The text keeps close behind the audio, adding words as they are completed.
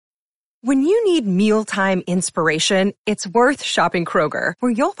When you need mealtime inspiration, it's worth shopping Kroger,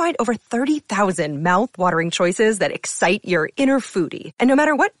 where you'll find over 30,000 mouth-watering choices that excite your inner foodie. And no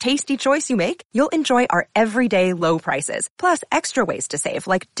matter what tasty choice you make, you'll enjoy our everyday low prices, plus extra ways to save,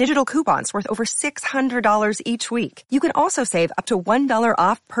 like digital coupons worth over $600 each week. You can also save up to $1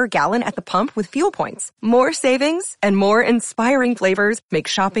 off per gallon at the pump with fuel points. More savings and more inspiring flavors make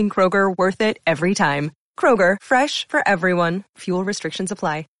shopping Kroger worth it every time. Kroger, fresh for everyone. Fuel restrictions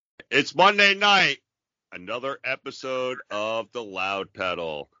apply. It's Monday night, another episode of The Loud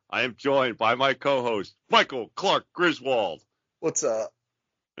Pedal. I am joined by my co-host, Michael Clark Griswold. What's up?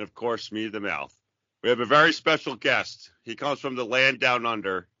 And, of course, me, the mouth. We have a very special guest. He comes from the land down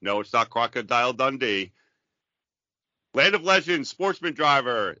under. No, it's not Crocodile Dundee. Land of Legends sportsman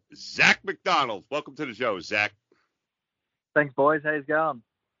driver, Zac Mcdonald. Welcome to the show, Zac. Thanks, boys. How's it going?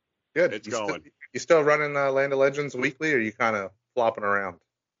 Good. It's going. You still running Land of Legends weekly, or are you kind of flopping around?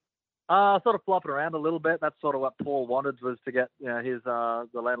 Sort of flopping around a little bit. That's sort of what Paul wanted, was to get his the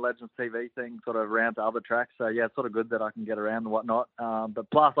Land Legends TV thing sort of around to other tracks. So yeah, it's sort of good that I can get around and whatnot. But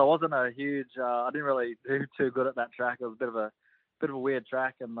plus, I wasn't a huge. I didn't really do too good at that track. It was a bit of a weird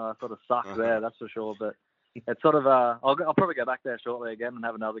track, and sort of sucked there. That's for sure. But it's sort of. I'll probably go back there shortly again and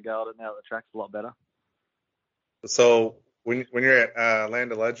have another go at it now that the track's a lot better. So when you're at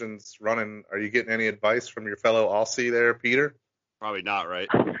Land of Legends running, are you getting any advice from your fellow Aussie there, Peter? Probably not, right?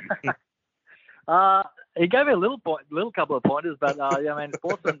 He gave me a little couple of pointers, but yeah, I mean,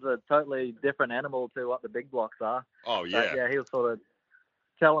 sportsman's a totally different animal to what the big blocks are. Oh yeah. But, yeah, he was sort of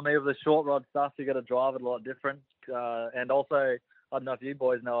telling me with the short rod stuff, you got to drive it a lot different, and also I don't know if you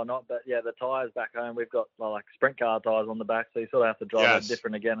boys know or not, but yeah, the tires back home, we've got like sprint car tires on the back, so you sort of have to drive it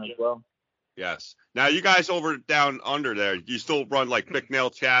different again as well. Yes. Now you guys over down under there, you still run like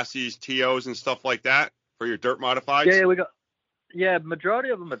Bicknail chassis, TOs, and stuff like that for your dirt modifieds? Yeah, we got. Yeah, majority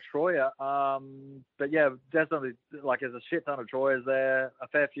of them are Troyer. But yeah, definitely, like, there's a shit ton of Troyers there, a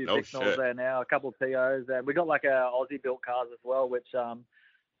fair few Bicknells there now, a couple of TOs, and we got like our Aussie built cars as well, which some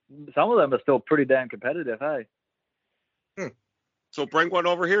of them are still pretty damn competitive, hey? So bring one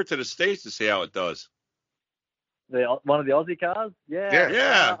over here to the States to see how it does. One of the Aussie cars? Yeah.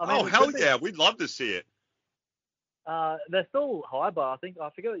 Yeah. I mean, hell yeah. We'd love to see it. They're still high bar. I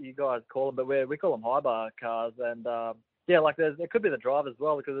forget what you guys call them, but we call them high bar cars. And yeah, like it could be the drive as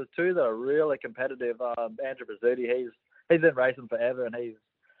well, because there's two that are really competitive. Andrew Bazzuti, he's been racing forever, and he's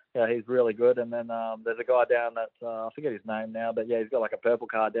really good. And then there's a guy down that I forget his name now, but yeah, he's got like a purple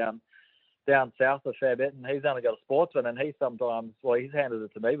car down south a fair bit, and he's only got a sportsman, and he's handed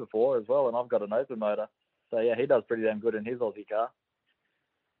it to me before as well, and I've got an open motor. So yeah, he does pretty damn good in his Aussie car.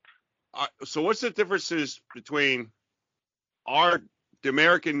 So what's the differences between the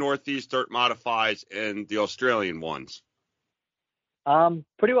American Northeast dirt modifieds and the Australian ones?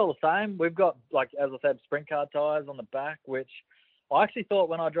 Pretty well the same. We've got, like, as I said, sprint car tires on the back, which I actually thought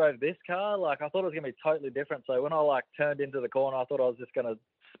when I drove this car, like, I thought it was going to be totally different. So when I, like, turned into the corner, I thought I was just going to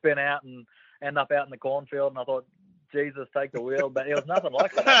spin out and end up out in the cornfield. And I thought, Jesus, take the wheel. But it was nothing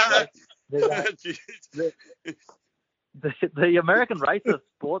like that. The American Racer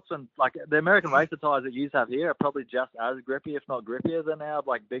sportsmen, like the American Racer tires that you have here, are probably just as grippy, if not grippier, than our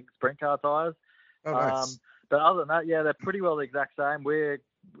like big sprint car tires. Oh, nice. But other than that, yeah, they're pretty well the exact same.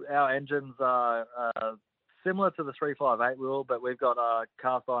 Our engines are similar to the 358 wheel, but we've got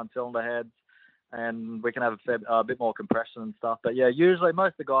cast iron cylinder heads, and we can have a bit more compression and stuff. But yeah, usually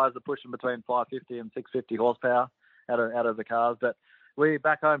most of the guys are pushing between 550 and 650 horsepower out of the cars. But we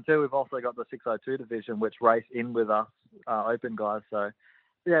back home too, we've also got the 602 division, which race in with us open guys. So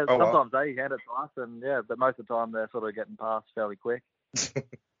yeah, sometimes they hand it to us, and yeah, but most of the time they're sort of getting past fairly quick.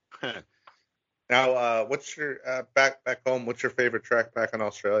 Now, what's your back home? What's your favorite track back in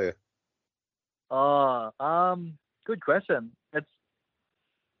Australia? Good question. It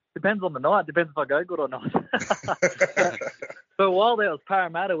depends on the night. Depends if I go good or not. For a while there was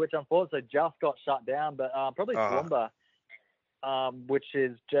Parramatta, which unfortunately just got shut down, but probably Toowoomba, which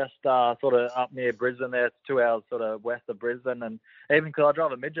is just sort of up near Brisbane there. It's 2 hours sort of west of Brisbane, and even because I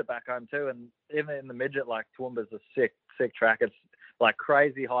drive a midget back home too, and even in the midget, like Toowoomba's a sick track. It's like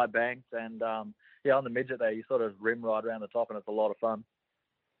crazy high banks, and yeah, on the midget there, you sort of rim ride around the top, and it's a lot of fun.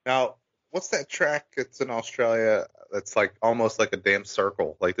 Now, what's that track that's in Australia that's like almost like a damn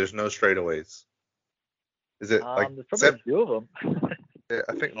circle? Like there's no straightaways. Is it like there's probably a few of them. Yeah,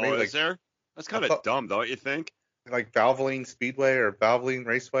 I think maybe is there? That's kind of dumb, don't you think? Like Valvoline Speedway or Valvoline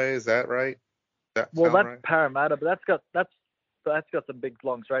Raceway, is that right? That's right? Parramatta, but that's got some big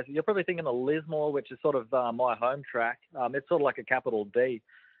long straights. You're probably thinking of Lismore, which is sort of my home track. It's sort of like a capital D,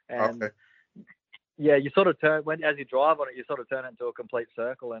 and Yeah, you sort of turn as you drive on it, you sort of turn it into a complete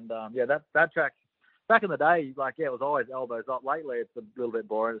circle, and that track back in the day, like it was always elbows up. Lately, it's a little bit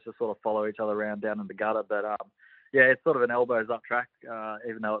boring. It's just sort of follow each other around down in the gutter, but it's sort of an elbows up track,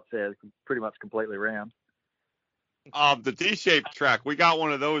 even though it's pretty much completely round. The D-shaped track, we got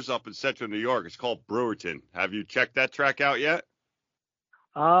one of those up in Central New York. It's called Brewerton. Have you checked that track out yet?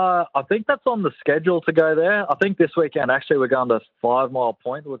 I think that's on the schedule to go there. I think this weekend actually we're going to 5 Mile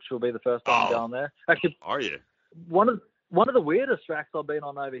Point, which will be the first time going there. Actually, are you? One of the weirdest tracks I've been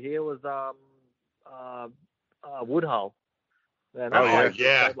on over here was Woodhull. And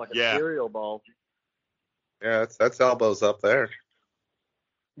yeah, like a cereal bowl. Yeah, that's elbows up there.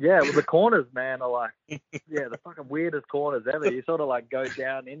 Yeah, well, the corners, man, are like, the fucking weirdest corners ever. You sort of like go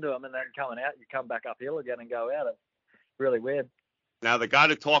down into them and then coming out, you come back uphill again and go out. It's really weird. Now, the guy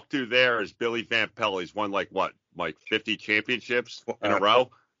to talk to there is Billy Van Pelt. He's won like 50 championships in a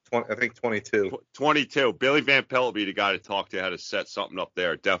row? I think 22. 22. Billy Van Pelt will be the guy to talk to how to set something up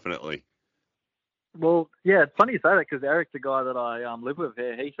there, definitely. Well, yeah, it's funny you say that because Eric, the guy that I live with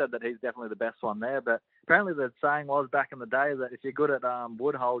here, he said that he's definitely the best one there. But apparently the saying was back in the day that if you're good at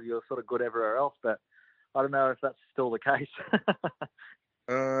Woodhull, you're sort of good everywhere else. But I don't know if that's still the case.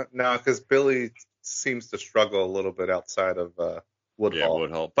 No, because Billy seems to struggle a little bit outside of Woodhull. Yeah,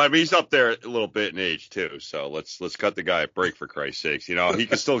 Woodhull. But I mean, he's up there a little bit in age too. So let's cut the guy a break for Christ's sakes. You know, he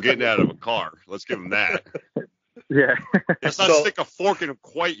can still get out of a car. Let's give him that. Yeah. Let's not stick a fork in him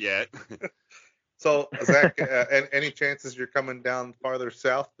quite yet. So, Zach, any chances you're coming down farther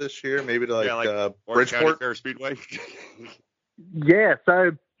south this year? Maybe to Bridgeport? Fair Speedway? Yeah,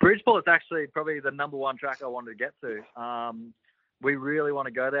 so Bridgeport's actually probably the number one track I wanted to get to. We really want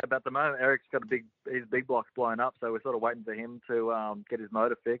to go there, but at the moment, Eric's got his big block's blown up, so we're sort of waiting for him to get his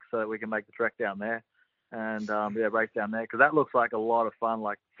motor fixed so that we can make the trek down there and race down there because that looks like a lot of fun,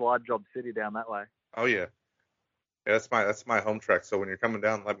 like Slide Job City down that way. Oh yeah. Yeah, that's my home track. So when you're coming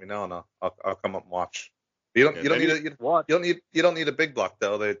down, let me know and I'll come up and watch. You don't need a big block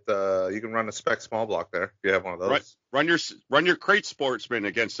though. That you can run a spec small block there if you have one of those. Run your crate sportsman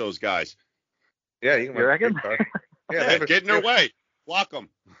against those guys. Yeah, you can. You reckon? Yeah, get in their way. Block them.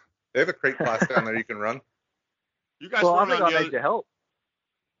 They have a crate class down there you can run. You guys I run think I need your help.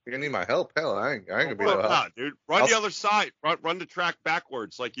 You need my help? Hell, I ain't gonna be able to help. Dude. Run the other side. Run the track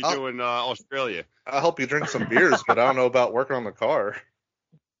backwards like you do in Australia. I'll help you drink some beers, but I don't know about working on the car.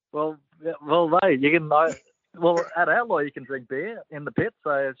 Well, mate, you can. At Outlaw you can drink beer in the pit,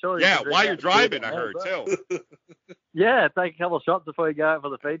 so surely. Yeah, while you're driving, I heard too. Yeah, take a couple of shots before you go out for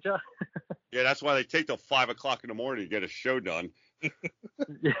the feature. Yeah, that's why they take till 5 o'clock in the morning to get a show done.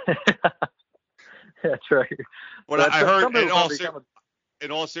 Yeah, true. But I heard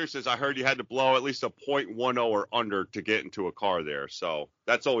in all seriousness, I heard you had to blow at least a .10 or under to get into a car there. So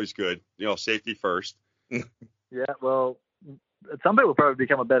that's always good. You know, safety first. Yeah, well, some people probably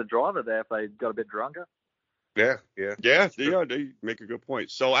become a better driver there if they got a bit drunker. Yeah. They make a good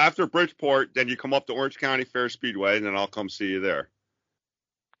point. So after Bridgeport, then you come up to Orange County Fair Speedway, and then I'll come see you there.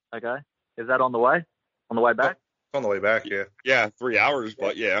 Okay. Is that on the way? On the way back? It's on the way back, yeah. Yeah, 3 hours,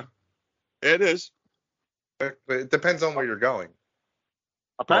 but yeah, it is. It depends on where you're going.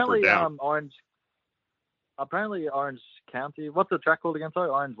 Apparently, Orange County. What's the track called again? Sorry,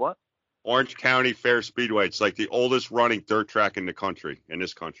 Orange what? Orange County Fair Speedway. It's like the oldest running dirt track in this country.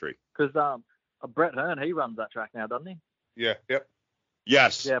 Because Brett Hearn, he runs that track now, doesn't he? Yeah. Yep.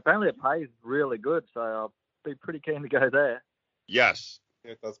 Yes. Yeah. Apparently, it pays really good, so I'll be pretty keen to go there. Yes.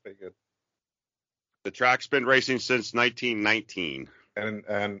 Yeah, it does pay good. The track's been racing since 1919.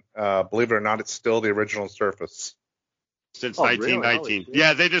 And believe it or not, it's still the original surface. Since 1919. Really?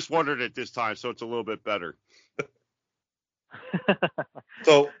 Yeah, they just wondered it this time, so it's a little bit better.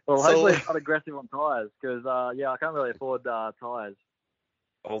 Hopefully it's not aggressive on tyres, because I can't really afford tyres.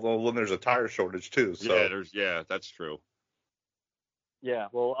 Although when there's a tire shortage too. So. Yeah, that's true. Yeah,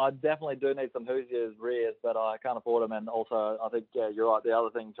 well, I definitely do need some Hoosiers rears, but I can't afford them, and also I think you're right. The other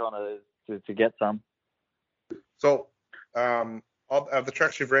thing trying to get some. So, of the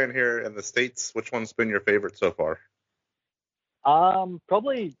tracks you've ran here in the States, which one's been your favorite so far?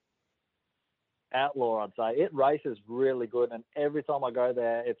 Probably Outlaw, I'd say. It races really good, and every time I go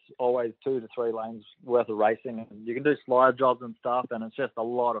there, it's always 2 to 3 lanes worth of racing. And you can do slide jobs and stuff, and it's just a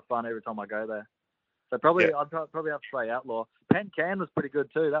lot of fun every time I go there. So I'd probably have to say Outlaw. Penn Can was pretty good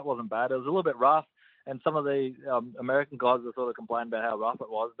too. That wasn't bad. It was a little bit rough, and some of the American guys were sort of complaining about how rough it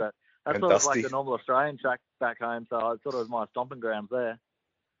was, but that's sort of like the normal Australian track back home, so it sort of was my stomping grounds there.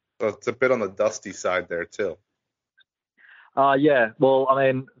 So it's a bit on the dusty side there too. Yeah. Well,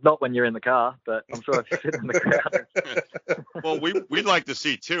 I mean, not when you're in the car, but I'm sure if you sit in the crowd. Well, we'd like to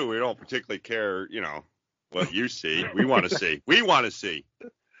see too. We don't particularly care, what you see. We want to see. We want to see.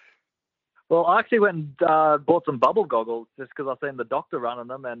 Well, I actually went and bought some bubble goggles just because I've seen the doctor running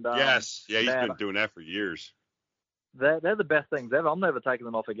them. And Yes, yeah, he's been doing that for years. They're the best things ever. I'm never taking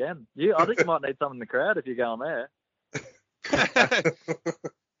them off again. I think you might need some in the crowd if you're going there.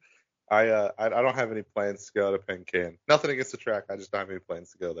 I don't have any plans to go to Penn. Nothing against the track. I just don't have any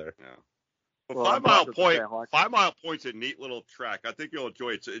plans to go there. Yeah. Well, 5 Mile Point's a neat little track. I think you'll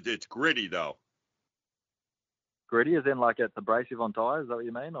enjoy it. It's gritty though. Gritty is in like it's abrasive on tires. Is that what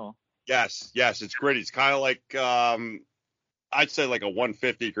you mean, or? Yes, it's gritty. It's kind of like I'd say like a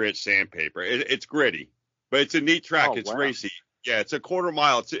 150 grit sandpaper. It's gritty, but it's a neat track. It's racy. Yeah, it's a quarter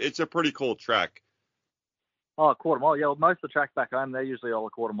mile. It's a pretty cool track. Oh, a quarter mile. Yeah, well, most of the tracks back home, they're usually all a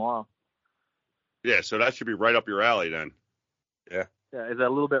quarter mile. Yeah, so that should be right up your alley then. Yeah. Yeah, is it a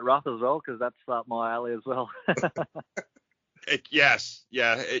little bit rough as well? Because that's up my alley as well. Yes.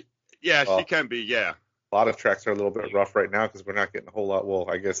 Yeah. She can be. Yeah. A lot of tracks are a little bit rough right now because we're not getting a whole lot. Well,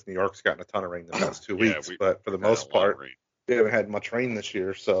 I guess New York's gotten a ton of rain the past 2 weeks, but for the most part, they haven't had much rain this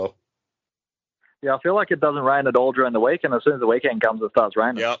year. So. Yeah, I feel like it doesn't rain at all during the week, and as soon as the weekend comes, it starts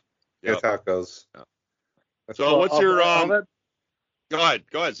raining. Yep. That's how it goes. Yep. So what's your Go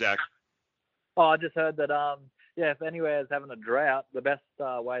ahead, Zach. Oh, I just heard that if anywhere is having a drought, the best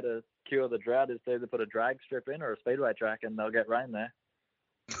way to cure the drought is to either put a drag strip in or a speedway track, and they'll get rain there.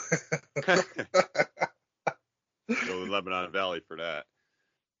 Go to Lebanon Valley for that.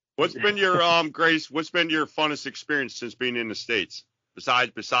 What's been your Grace? What's been your funnest experience since being in the States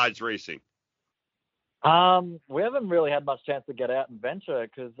besides racing? We haven't really had much chance to get out and venture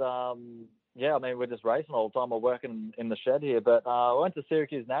because we're just racing all the time. We're working in the shed here, but I went to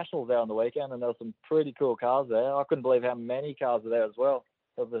Syracuse Nationals there on the weekend, and there were some pretty cool cars there. I couldn't believe how many cars were there as well.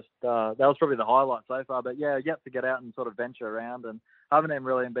 That was probably the highlight so far. But yeah, yet to get out and sort of venture around, and I haven't even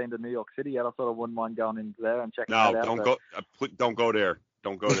really been to New York City yet. I sort of wouldn't mind going into there and checking that out. Don't go there.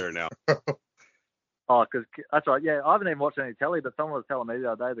 Don't go there now. Oh, because that's right. Yeah, I haven't even watched any telly, but someone was telling me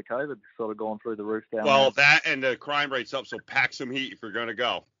the other day the COVID's sort of going through the roof down there. Well, that and the crime rate's up, so pack some heat if you're going to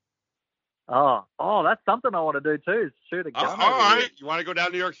go. Oh, that's something I want to do too. Is shoot a gun. All right, you want to go down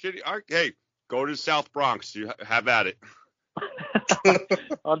to New York City? All right, hey, go to the South Bronx. You have at it.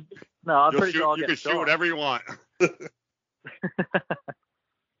 I'm pretty sure I'll you get can shot. shoot whatever you want.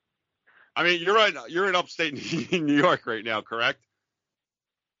 I mean, you're in upstate New York right now, correct?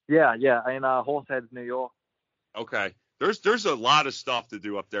 Yeah, in Horseheads, New York. Okay, there's a lot of stuff to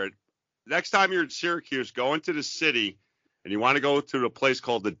do up there. Next time you're in Syracuse, go into the city, and you want to go to a place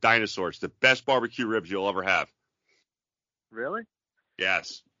called the Dinosaurs, the best barbecue ribs you'll ever have. Really?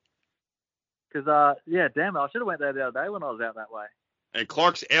 Yes. Because damn it, I should have went there the other day when I was out that way. And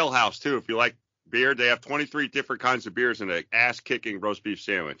Clark's Ale House too. If you like beer, they have 23 different kinds of beers and an ass-kicking roast beef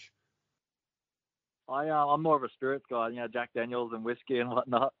sandwich. I'm more of a spirits guy, Jack Daniels and whiskey and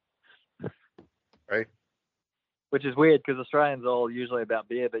whatnot. Right. Which is weird because Australians are all usually about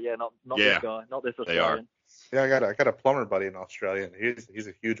beer, but not this guy, not this Australian. They are. Yeah, I got a plumber buddy in Australia, and he's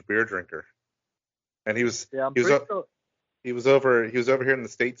a huge beer drinker. And he was over here in the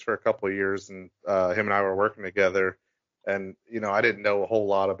States for a couple of years, and him and I were working together. And I didn't know a whole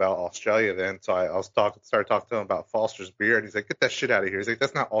lot about Australia then, so I started talking to him about Foster's beer, and he's like, "Get that shit out of here." He's like,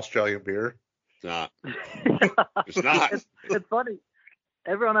 "That's not Australian beer." It's not. It's not. It's funny.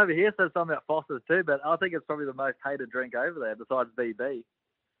 Everyone over here says something about Foster's too, but I think it's probably the most hated drink over there besides BB.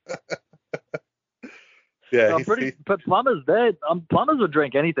 Yeah, but plumbers, plumbers would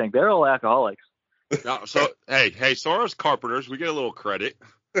drink anything. They're all alcoholics. No, so hey, so are us carpenters. We get a little credit.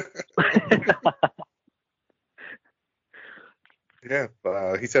 Yeah,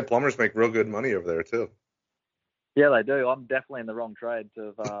 he said plumbers make real good money over there too. Yeah, they do. I'm definitely in the wrong trade.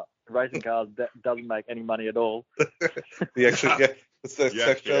 Racing cars doesn't make any money at all. It's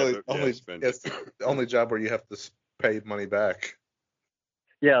the only job where you have to pay money back.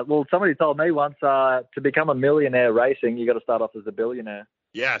 Yeah, well, somebody told me once to become a millionaire racing, you got to start off as a billionaire.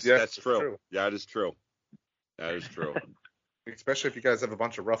 Yes, that's true. Yeah, that is true. That is true. Especially if you guys have a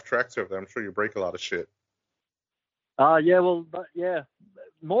bunch of rough tracks over there, I'm sure you break a lot of shit.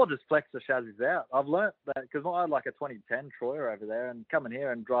 More just flex the chassis out. I've learnt that because I had like a 2010 Troyer over there, and coming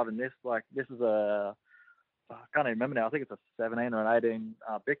here and driving this, this is I can't even remember now. I think it's a 17 or an 18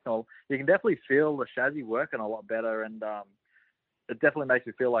 Bicknell. You can definitely feel the chassis working a lot better, and it definitely makes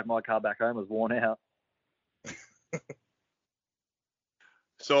me feel like my car back home is worn out.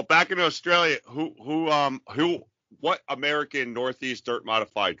 So back in Australia, what American Northeast dirt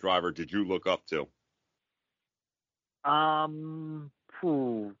modified driver did you look up to?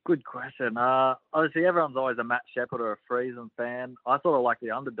 Ooh, good question. Obviously, everyone's always a Matt Shepard or a Friesen fan. I sort of like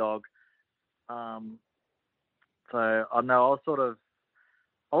the underdog. So I know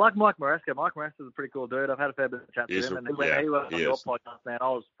I like Mike Maresca. Mike Maresca's a pretty cool dude. I've had a fair bit of chat to him, and when he was on your podcast, man, I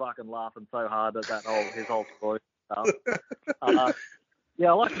was fucking laughing so hard at his whole story stuff.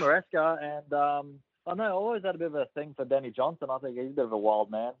 Yeah, I like Maresca, and I know I always had a bit of a thing for Danny Johnson. I think he's a bit of a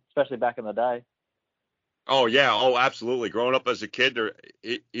wild man, especially back in the day. Oh, yeah. Oh, absolutely. Growing up as a kid,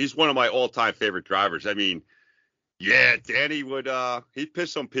 he's one of my all-time favorite drivers. I mean, yeah, Danny he'd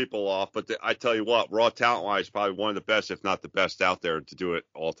piss some people off, but I tell you what, raw talent-wise, probably one of the best, if not the best out there to do it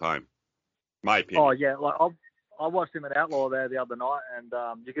all time. My opinion. Oh, yeah. Like, I watched him at Outlaw there the other night, and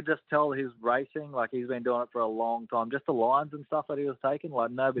you could just tell his racing, like he's been doing it for a long time. Just the lines and stuff that he was taking,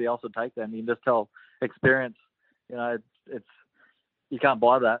 like nobody else would take them. You can just tell experience. You know, it's you can't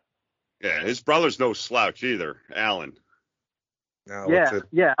buy that. Yeah, his brother's no slouch either, Alan. No,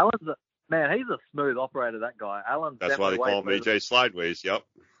 yeah. Alan's he's a smooth operator. That guy, Alan's. That's why they call him AJ Slideways. Yep.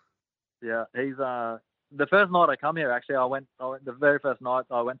 Yeah, he's the first night I come here. Actually, I went the very first night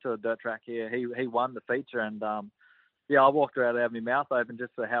I went to a dirt track here. He won the feature, and I walked around there with my mouth open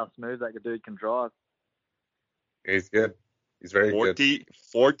just for how smooth that dude can drive. He's good. He's very good.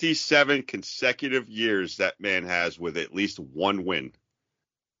 47 consecutive years that man has with at least one win.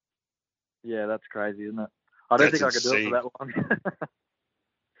 Yeah, that's crazy, isn't it? I don't think I could do it for that long.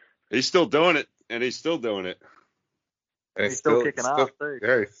 He's still doing it, and he's still doing it. And he's still kicking ass, too.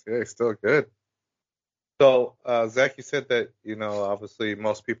 Yeah, he's still good. So, Zach, you said that, obviously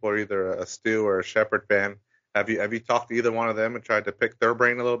most people are either a Stu or a Shepard fan. Have you talked to either one of them and tried to pick their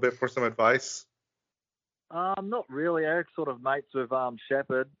brain a little bit for some advice? Not really. Eric's sort of mates with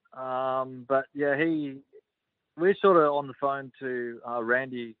Shepard. But, yeah, we're sort of on the phone to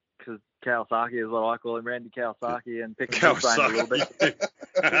Randy Kawasaki is what I call him, Randy Kawasaki, and picking his brain a little bit.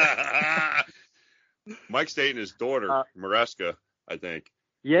 Mike's dating his daughter, Maresca, I think.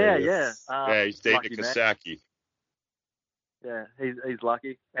 Yeah. He's dating Kawasaki. Yeah, he's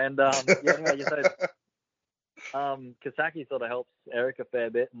lucky. And anyway, you said Kawasaki sort of helps Eric a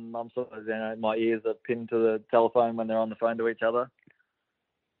fair bit, and I'm sort of, my ears are pinned to the telephone when they're on the phone to each other.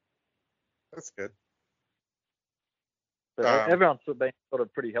 That's good. So everyone's been sort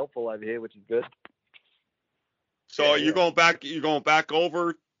of pretty helpful over here, which is good. So are you going back? You going back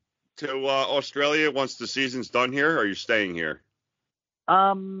over to Australia once the season's done here, or are you staying here?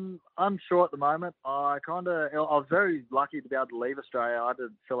 I'm sure at the moment. I was very lucky to be able to leave Australia. I had to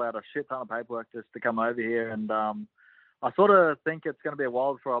fill out a shit ton of paperwork just to come over here, and I sort of think it's going to be a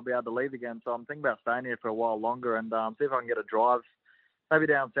while before I'll be able to leave again. So I'm thinking about staying here for a while longer and see if I can get a drive, maybe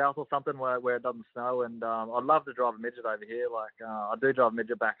down south or something where it doesn't snow. And I'd love to drive a midget over here. Like I do drive a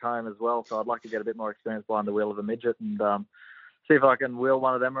midget back home as well, so I'd like to get a bit more experience behind the wheel of a midget and see if I can wheel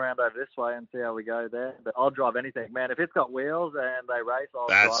one of them around over this way and see how we go there. But I'll drive anything, man. If it's got wheels and they race, I'll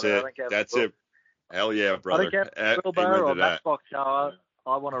drive it. I don't care. That's it. Hell yeah, brother. I don't care if it's wheelbarrow or matchbox shower.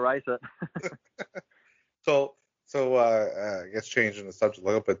 I want to race it. So I guess changing the subject a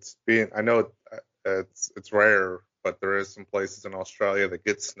little bit. I know it's rare, but there is some places in Australia that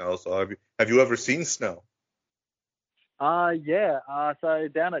get snow. So have you ever seen snow? Yeah. So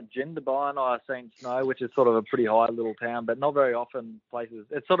down at Jindabyne, I've seen snow, which is sort of a pretty high little town, but not very often places.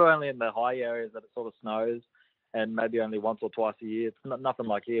 It's sort of only in the high areas that it sort of snows, and maybe only once or twice a year. It's nothing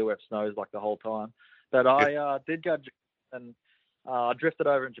like here where it snows like the whole time. But I did go and I drifted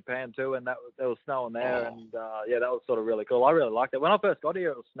over in Japan too, and there was snowing there, and that was sort of really cool. I really liked it. When I first got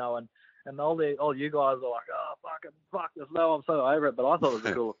here, it was snowing, and all you guys were like, "Oh, fuck the snow! I'm so over it." But I thought it was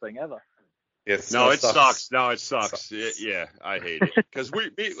the coolest thing ever. Yes, no, it sucks. No, it sucks. Yeah, I hate it because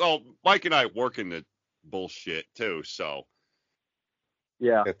Mike and I work in the bullshit too. So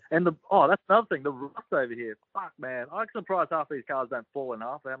yeah, and that's another thing. The rust over here, fuck man, I'm surprised half these cars don't fall in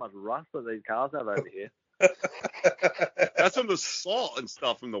half. How much rust that these cars have over here? That's from the salt and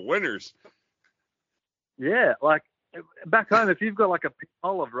stuff from the winters. Yeah, like back home, if you've got like a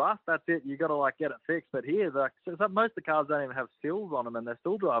pinhole of rust, that's it. You got to like get it fixed. But here, most of the cars don't even have seals on them, and they're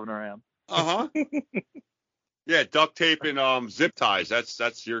still driving around. Yeah, duct tape and zip ties.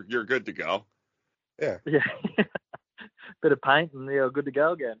 That's you're good to go. Yeah. Bit of paint and you're good to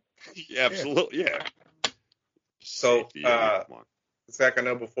go again. Yeah, absolutely. Yeah. So, Zach, I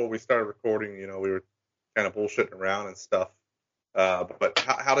know before we started recording, we were kind of bullshitting around and stuff. But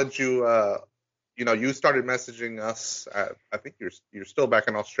how did you? You started messaging us. I think you're still back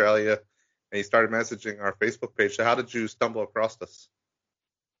in Australia, and you started messaging our Facebook page. So how did you stumble across us?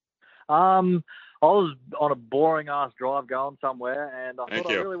 I was on a boring ass drive going somewhere, and I thought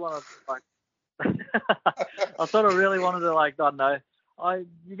I really wanted to, I don't know.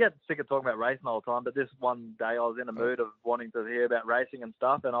 you get sick of talking about racing all the time, but this one day I was in a mood of wanting to hear about racing and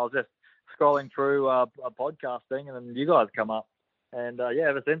stuff, and I was just scrolling through a podcast thing, and then you guys come up. And,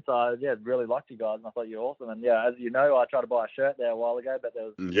 ever since I really liked you guys, and I thought you were awesome. And, as you know, I tried to buy a shirt there a while ago, but there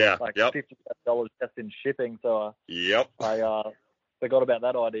was $50 just in shipping, so I forgot about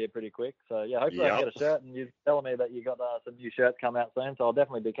that idea pretty quick. So, hopefully I can get a shirt, and you're telling me that you got some new shirts come out soon, so I'll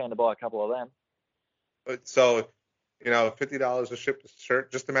definitely be keen to buy a couple of them. So, $50 to ship the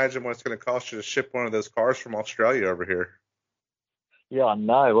shirt. Just imagine what it's going to cost you to ship one of those cars from Australia over here. Yeah, I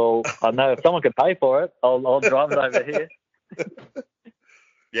know. Well, I know if someone could pay for it, I'll drive it over here.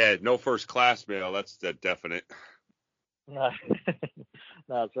 Yeah, no first class mail. That's definite. No,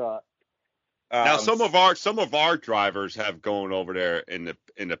 that's right. Now, some of our drivers have gone over there in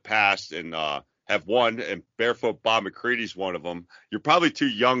the past and have won, and Barefoot Bob McCready's one of them. You're probably too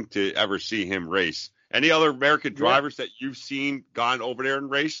young to ever see him race. Any other American drivers that you've seen gone over there and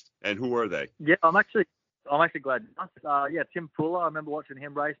raced, and who are they? Yeah, I'm actually glad. Tim Fuller. I remember watching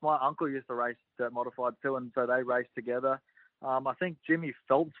him race. My uncle used to race dirt modified too, and so they raced together. I think Jimmy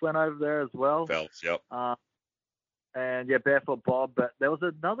Phelps went over there as well. Phelps, yep. And Barefoot Bob. But there was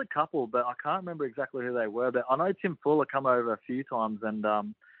another couple, but I can't remember exactly who they were. But I know Tim Fuller come over a few times and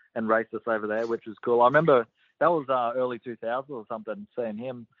raced us over there, which was cool. I remember that was early 2000s or something. Seeing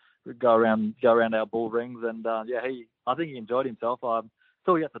him go around our bull rings, and I think he enjoyed himself. I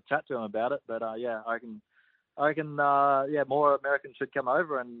still yet to chat to him about it, but I reckon more Americans should come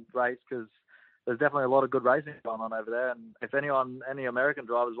over and race, because there's definitely a lot of good racing going on over there. And if any American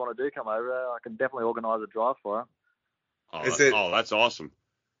drivers want to come over there, I can definitely organise a drive for it. That's awesome.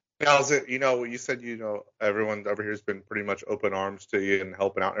 Now, is it, you said, everyone over here has been pretty much open arms to you and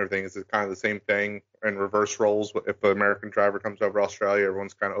helping out and everything. Is it kind of the same thing in reverse roles? If an American driver comes over to Australia,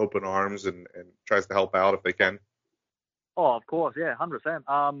 everyone's kind of open arms and tries to help out if they can? Oh, of course. Yeah,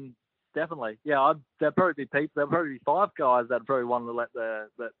 100%. Definitely. Yeah, there'd probably be 5 guys that probably want to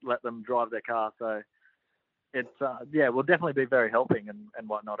let them drive their car. So it's, we'll definitely be very helping and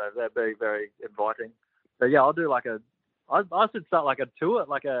whatnot over there. Very, very inviting. So yeah, I'll do I should start like a tour,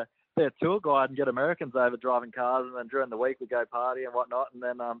 be a tour guide and get Americans over driving cars, and then during the week we go party and whatnot, and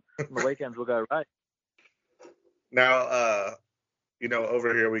then on the weekends we'll go race. Now,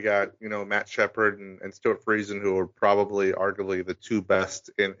 over here we got, Matt Shepard and Stuart Friesen, who are probably arguably the 2 best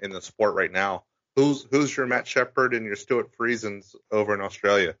in the sport right now. Who's your Matt Shepard and your Stuart Friesens over in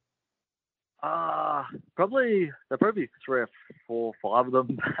Australia? Probably 3 or 4, 5 of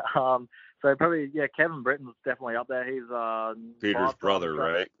them. So probably, Kevin Britton's definitely up there. He's Peter's brother,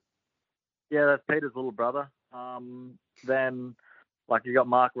 right? Yeah, that's Peter's little brother. Then, you got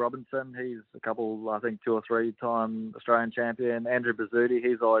Mark Robinson. He's a couple, I think, 2 or 3 time Australian champion. Andrew Bazzuti,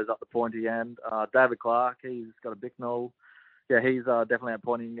 he's always up the pointy end. David Clark, he's got a Bicknell. Yeah, he's definitely at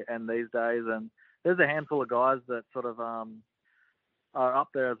pointy end these days. And there's a handful of guys that sort of are up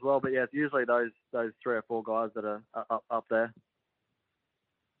there as well. But yeah, it's usually those 3 or 4 guys that are up there.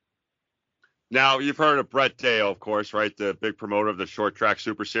 Now, you've heard of Brett Dale, of course, right? The big promoter of the Short Track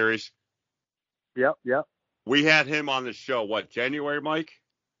Super Series. Yep. We had him on the show, January, Mike?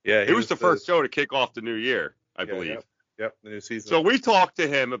 Yeah. It was the first show to kick off the new year, I believe. Yep, the new season. So we talked to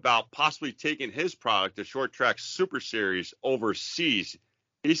him about possibly taking his product, the Short Track Super Series, overseas.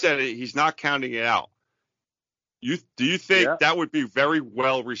 He said he's not counting it out. Do you think that would be very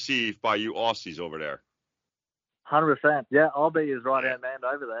well received by you Aussies over there? 100%. Yeah, I'll be his right-hand man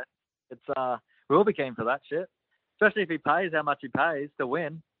over there. It's we'll be keen for that shit, especially if he pays how much he pays to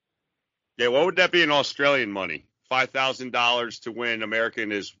win. Yeah, what would that be in Australian money? $5,000 to win.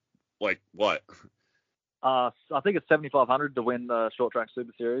 American is like what? I think it's $7,500 to win the Short Track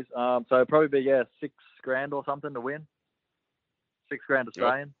Super Series. So it'd probably be $6,000 or something to win. $6,000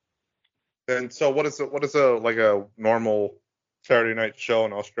 Australian. Yep. And so what is a normal Saturday night show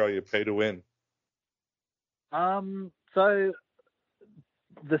in Australia pay to win? So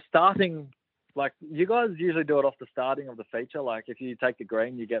the starting, you guys usually do it off the starting of the feature. If you take the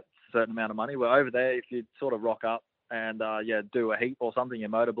green, you get a certain amount of money. Where over there, if you sort of rock up and do a heat or something, your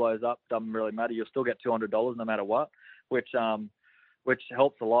motor blows up, doesn't really matter. You'll still get $200 no matter what, which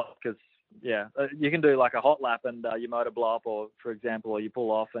helps a lot because you can do a hot lap and your motor blow up, or for example, or you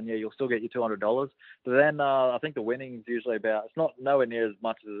pull off and you'll still get your $200. But then I think the winning's usually it's not nowhere near as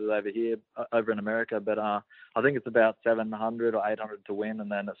much as it is over here, over in America, but I think it's about 700 or 800 to win,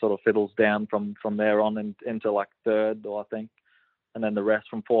 and then it sort of fiddles down from there on into third, or I think, and then the rest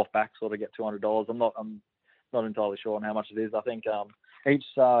from fourth back sort of get $200. I'm not entirely sure on how much it is. I think each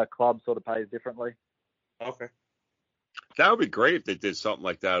club sort of pays differently. Okay. That would be great if they did something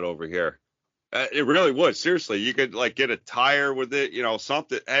like that over here. It really would. Seriously, you could like get a tire with it,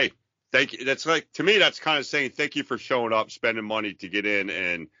 something. Hey, thank you. That's like, to me, that's kind of saying thank you for showing up, spending money to get in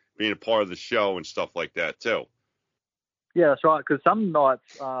and being a part of the show and stuff like that too. Yeah, that's right. Because some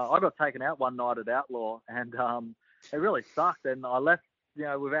nights I got taken out one night at Outlaw, and it really sucked. And I left,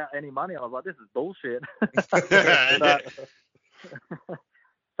 without any money. I was like, this is bullshit.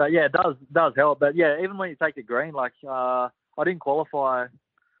 But yeah, it does help. But yeah, even when you take the green, like I didn't qualify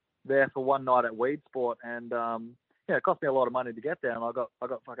there for one night at Weed Sport, and it cost me a lot of money to get there, and I got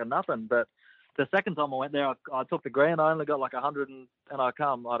fucking nothing. But the second time I went there, I took the green. I only got like 100, and I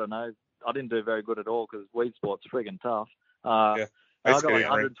don't know. I didn't do very good at all because Weed Sport's friggin' tough. And I got like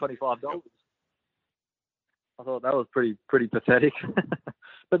 $125. I thought that was pretty pathetic.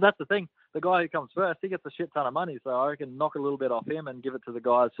 But that's the thing. The guy who comes first, he gets a shit ton of money. So I reckon knock a little bit off him and give it to the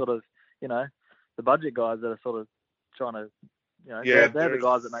guys sort of, the budget guys that are sort of trying to, they're the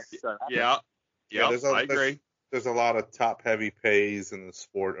guys that make it so happy. Yeah, I agree. There's a lot of top-heavy pays in the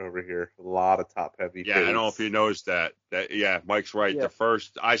sport over here. A lot of top-heavy pays. Yeah, I don't know if you noticed that. Mike's right. Yeah. The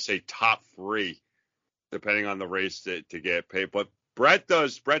first, I say top 3, depending on the race to get paid. But Brett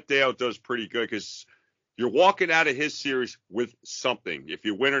Dale does pretty good because you're walking out of his series with something. If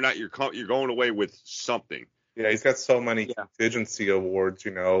you win or not, you're going away with something. Yeah, he's got so many contingency awards,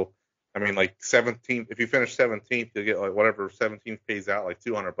 I mean, like 17th. If you finish 17th, you'll get like whatever 17th pays out, like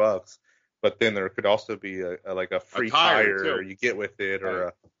 $200. But then there could also be a free tire you get with it,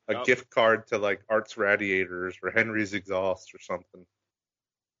 or a gift card to like Arts Radiators or Henry's Exhaust or something.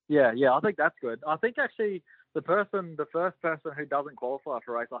 Yeah, I think that's good. I think actually the first person who doesn't qualify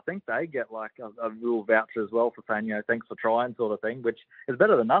for a race, I think they get like a real voucher as well for saying, thanks for trying sort of thing, which is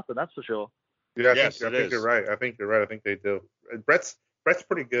better than nothing, that's for sure. Yeah, I think you're right. I think they do. Brett's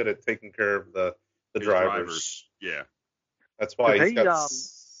pretty good at taking care of the drivers. Yeah. That's why he's got...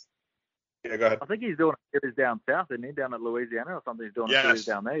 Yeah, go ahead. I think he's doing a series down south, isn't he? Down at Louisiana or something. He's doing a series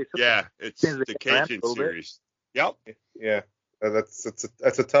down there. It's the Cajun series. Yep. Yeah, that's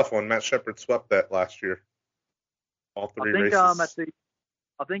a tough one. Matt Shepard swept that last year. All 3 races.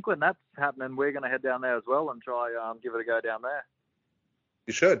 I think when that's happening, we're going to head down there as well and try give it a go down there.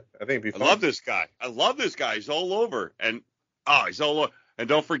 You should. I think it'd be fun. I love this guy. He's all over. And he's all over. And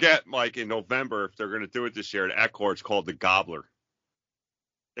don't forget, Mike, in November, if they're going to do it this year at Accor, it's called the Gobbler.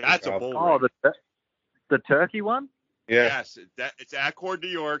 That's a bull ring. The turkey one? Yeah. Yes, it's Accor, New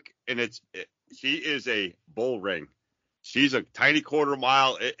York, and he is a bull ring. She's a tiny quarter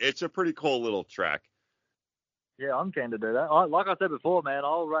mile. It's a pretty cool little track. Yeah, I'm keen to do that. Like I said before, man,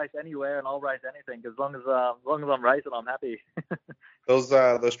 I'll race anywhere and I'll race anything as long as I'm racing, I'm happy. Those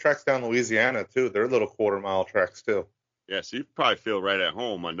tracks down Louisiana too, they're little quarter mile tracks too. Yeah, so you probably feel right at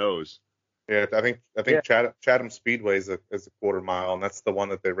home on those. Yeah, I think Chatham Speedway is a quarter mile, and that's the one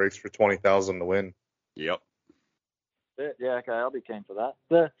that they race for $20,000 to win. Yep. Yeah, okay, I'll be keen for that.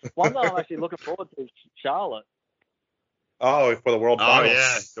 The one that I'm actually looking forward to is Charlotte. Oh, for the World Finals. Oh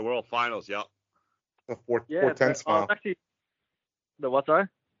yeah, the World Finals. Yep. The 4/10 mile. Actually, the what? Sorry.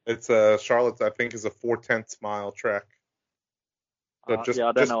 It's Charlotte. I think is a 4/10 mile track. So I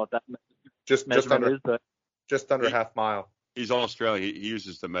don't know what that just under half mile. He's Australian. He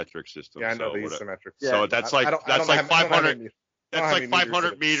uses the metric system. Yeah, I know they use the metric. Yeah. So that's like 500. That's like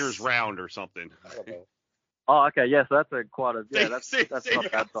 500 meters round or something. I don't know. Oh, okay. Yes, that's quite a. Yeah, that's not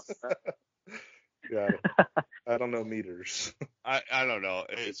bad. Yeah, I don't know meters. I don't know.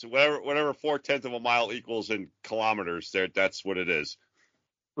 It's whatever 4/10 of a mile equals in kilometers. That's what it is.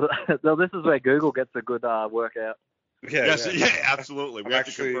 So this is where Google gets a good workout. Yeah, absolutely. I'm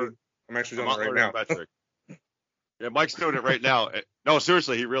actually doing it right now. Metric. Yeah, Mike's doing it right now. No,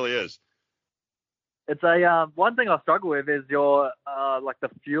 seriously, he really is. It's a one thing I struggle with is your like the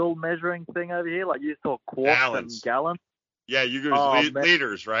fuel measuring thing over here. Like you talk quarts and gallons. Yeah, you use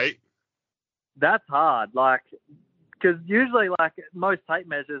liters, right? That's hard. Like, because usually like most tape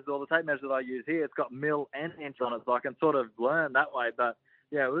measures or the tape measure that I use here, it's got mil and inch on it, so I can sort of learn that way. But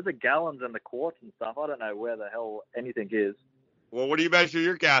yeah, with the gallons and the quarts and stuff, I don't know where the hell anything is. Well, what do you measure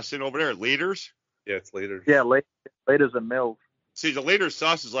your gas in over there? Liters? Yeah, it's liters. Yeah, liters and mils. See, the liter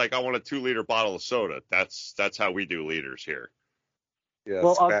sauce is like I want a 2-liter bottle of soda. That's how we do liters here. Yeah.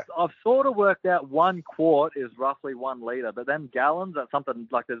 Well, I've sort of worked out 1 quart is roughly 1 liter, but then gallons, that's something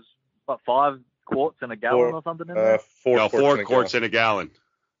like there's 5 quarts in a gallon or something in there. 4 quarts in a gallon.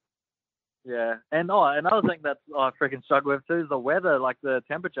 Yeah, and another thing that I freaking struggle with too is the weather, like the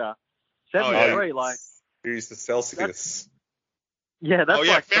temperature. 73, like you're used to Celsius. Yeah, that's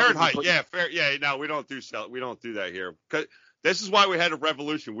like Fahrenheit. Yeah, no, we don't do that here. 'Cause this is why we had a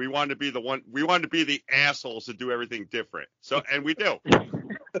revolution. We wanted to be the assholes to do everything different. So, and we do.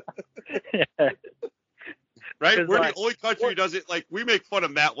 Yeah. Right? We're Like, the only country who does it. Like, we make fun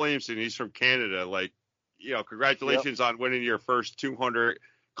of Matt Williamson. He's from Canada. Like, congratulations on winning your first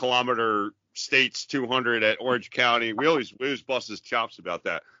 200-kilometer States 200 at Orange County. We always bust his chops about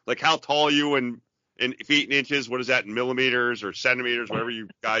that. Like, how tall are you in feet and inches? What is that in millimeters or centimeters? Whatever you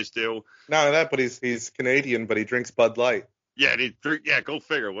guys do. Not only that, but he's Canadian, but he drinks Bud Light. Yeah, go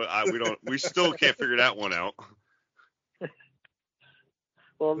figure. We still can't figure that one out.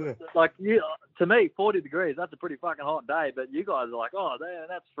 Well, like to me, 40 degrees, that's a pretty fucking hot day. But you guys are like, oh, man,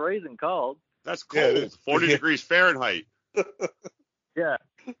 that's freezing cold. That's cold. Yeah, 40 degrees Fahrenheit. Yeah.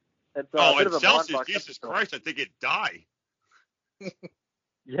 It's in Celsius, Jesus Christ, I think it'd die.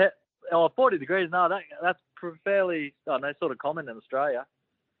 Yeah. 40 degrees, no, that's fairly, no, sort of common in Australia.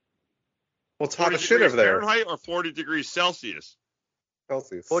 Well, it's hot as shit over there. Fahrenheit or 40 degrees Celsius?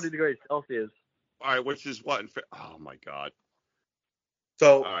 Celsius. 40 degrees Celsius. All right, which is what? Oh, my God.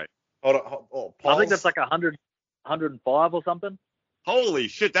 So, all right. Hold on. I think that's like 100, 105 or something. Holy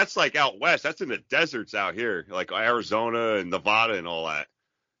shit, that's like out west. That's in the deserts out here, like Arizona and Nevada and all that.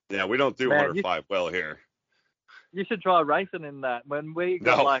 Yeah, we don't do 105 well here. You should try racing in that. When we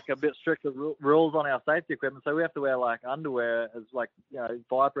got like a bit stricter rules on our safety equipment, so we have to wear like underwear as like,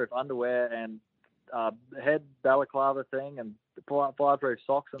 fireproof underwear and head balaclava thing and fireproof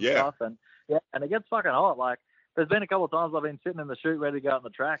socks and stuff. And and it gets fucking hot. Like, there's been a couple of times I've been sitting in the chute ready to go out on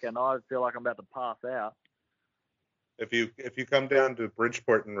the track, and I feel like I'm about to pass out. If you come down to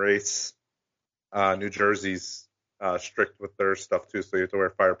Bridgeport and race, New Jersey's strict with their stuff too, so you have to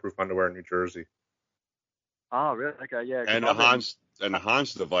wear fireproof underwear in New Jersey. Oh, really? Okay, yeah. And the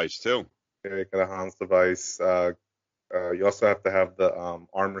Hans device too. Yeah, you got a Hans device. You also have to have the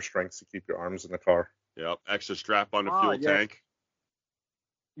arm restraints to keep your arms in the car. Yep, extra strap on the fuel tank.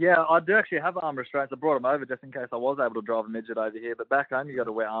 Yeah, I do actually have arm restraints. I brought them over just in case I was able to drive a midget over here. But back home, you got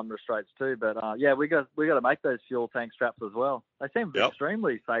to wear arm restraints too. But we got to make those fuel tank straps as well. They seem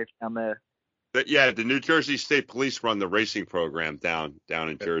extremely safe down there. But yeah, the New Jersey State Police run the racing program down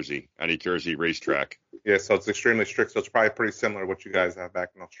in Jersey, on a Jersey racetrack. Yeah, so it's extremely strict. So it's probably pretty similar to what you guys have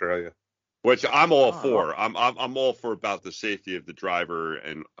back in Australia. Which I'm all for. I'm all for about the safety of the driver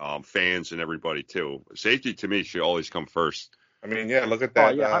and fans and everybody too. Safety to me should always come first. I mean, yeah, look at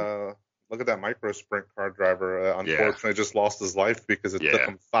that. Look at that micro sprint car driver. Unfortunately, just lost his life because it took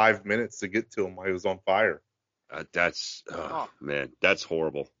him 5 minutes to get to him while he was on fire. Man, that's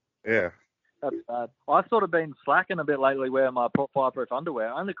horrible. Yeah. That's bad. I've sort of been slacking a bit lately wearing my fireproof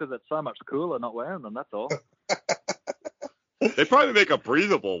underwear, only because it's so much cooler not wearing them, that's all. They probably make a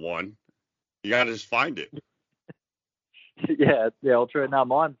breathable one. You got to just find it. Yeah, well, true. Now,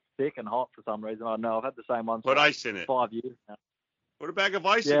 mine's thick and hot for some reason. I know. I've had the same one for ice in it. 5 years now. Put a bag of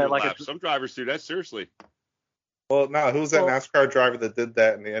ice in your lap. Some drivers do that, seriously. Well, no, who's that NASCAR driver that did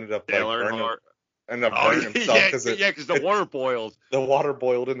that and he ended up burning himself? Because the water boiled. The water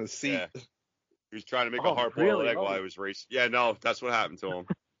boiled in his seat. Yeah. He was trying to make a hard-boiled egg while he was racing. Yeah, no, that's what happened to him.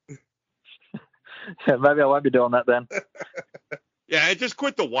 Yeah, maybe I won't be doing that then. Yeah, and just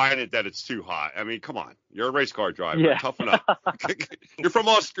quit the whining that it's too hot. I mean, come on. You're a race car driver. Yeah. Toughen up. You're from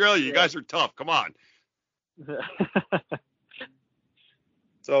Australia. You guys are tough. Come on.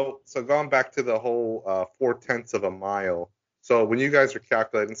 So going back to the whole 4/10 of a mile. So when you guys are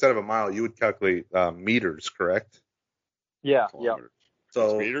calculating, instead of a mile, you would calculate meters, correct? Yeah. Kilometers. Yeah.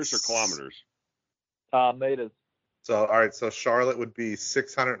 So meters or kilometers? Meters. So all right. So Charlotte would be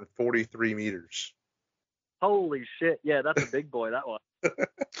 643 meters. Holy shit! Yeah, that's a big boy. That one.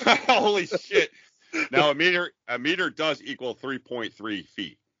 Holy shit! Now a meter does equal 3.3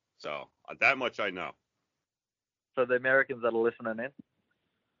 feet. So that much I know. So the Americans that are listening in.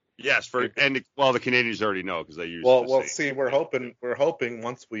 Yes, the Canadians already know because they use. Well, see, we're hoping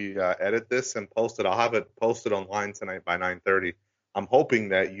once we edit this and post it, I'll have it posted online tonight by 9:30. I'm hoping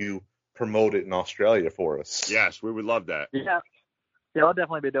that you promote it in Australia for us. Yes, we would love that. Yeah, I'll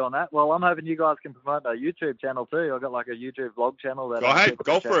definitely be doing that. Well, I'm hoping you guys can promote a YouTube channel too. I've got like a YouTube vlog channel. Go ahead,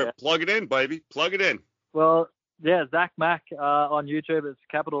 go for it. Out. Plug it in, baby. Plug it in. Well, yeah, Zac Mac on YouTube. It's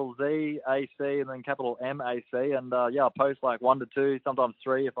capital ZAC and then capital MAC. And I post like 1 to 2, sometimes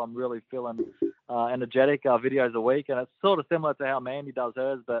 3 if I'm really feeling energetic videos a week. And it's sort of similar to how Mandy does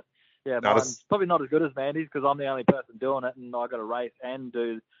hers, but yeah, mine's probably not as good as Mandy's because I'm the only person doing it, and I got to race and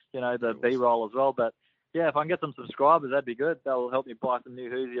do the B-roll as well. But yeah, if I can get some subscribers, that'd be good. That'll help me buy some new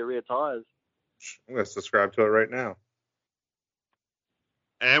Hoosier rear tires. I'm going to subscribe to it right now.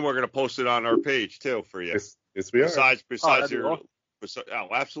 And we're going to post it on our page, too, for you. Yes, we are. Besides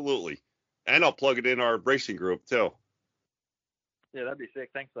absolutely. And I'll plug it in our racing group, too. Yeah, that'd be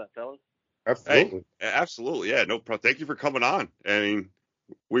sick. Thanks for that, fellas. Absolutely. Hey, absolutely, yeah. No problem. Thank you for coming on. I mean,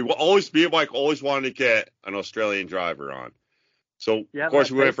 Me and Mike always wanted to get an Australian driver on. So of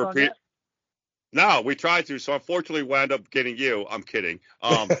course we went for Pete. No, we tried to. So unfortunately, we wound up getting you. I'm kidding.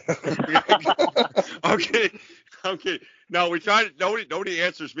 I'm kidding. I'm kidding. No, we tried. Nobody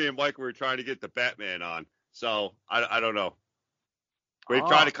answers me and Mike. We were trying to get the Batman on. So I don't know. We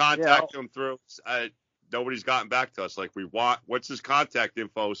tried to contact him through. Nobody's gotten back to us. Like what's his contact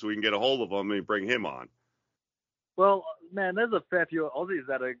info so we can get a hold of him and bring him on. Well, man, there's a fair few Aussies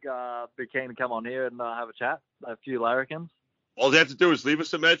that are be keen to come on here and have a chat. A few larrikins. All they have to do is leave us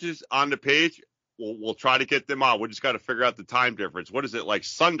some messages on the page. We'll try to get them on. We just got to figure out the time difference. What is it, like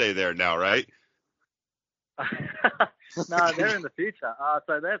Sunday there now, right? No, they're in the future.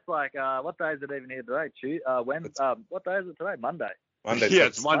 So that's like, what day is it even here today? What day is it today? Monday. Monday. Yeah,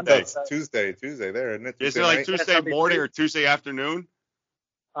 it's Monday. It's Tuesday there, isn't it? Is it like Tuesday morning or Tuesday afternoon?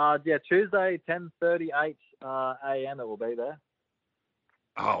 Yeah, Tuesday, 10:38 a.m. it will be there.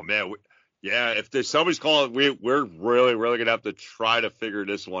 Oh, man. If there's somebody's calling, we're really going to have to try to figure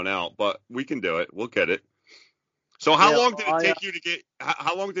this one out, but we can do it. We'll get it. So how long did it take you to get?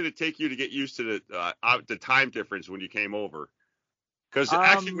 How long did it take you to get used to the time difference when you came over? Because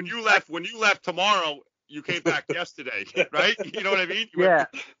actually, when you left tomorrow, you came back yesterday, right? You know what I mean? You went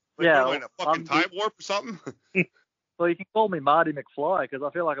in a fucking time warp or something. Well, you can call me Marty McFly because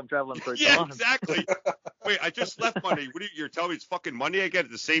I feel like I'm traveling through time. Yeah, exactly. Wait, I just left Monday. You're telling me it's fucking Monday again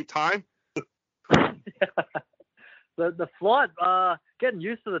at the same time? The flight, getting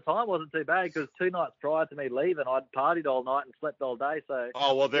used to the time wasn't too bad because 2 nights prior to me leaving, I'd partied all night and slept all day. So.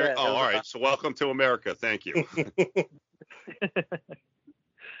 Oh well, all right. So welcome to America. Thank you.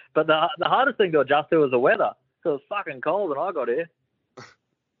 But the hardest thing to adjust to was the weather. It was fucking cold when I got here.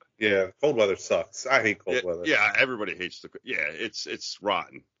 Yeah, cold weather sucks. I hate cold weather. Yeah, everybody hates it's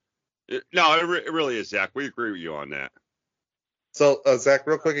rotten. It really is, Zach. We agree with you on that. So, Zach,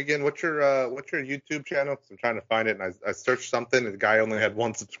 real quick again, what's your YouTube channel? Because I'm trying to find it, and I searched something, and the guy only had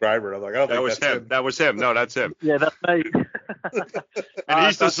 1 subscriber. I'm like, oh, that was him. That was him. No, that's him. Yeah, that's me. And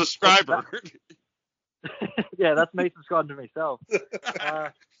he's the subscriber. Yeah, that's me subscribing to myself.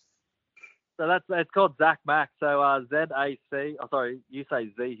 So it's called Zac Mac. So Z-A-C. Oh, sorry, you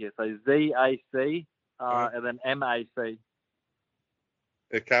say Z here. So Z-A-C and then M-A-C.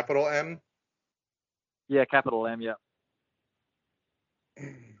 A capital M? Yeah, capital M. Yeah.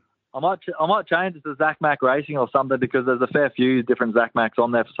 I might change it to Zac Mac Racing or something because there's a fair few different Zac Macs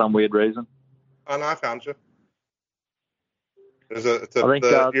on there for some weird reason. Oh no, I found you.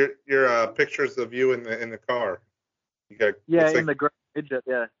 Your pictures of you in the car. You got the green midget.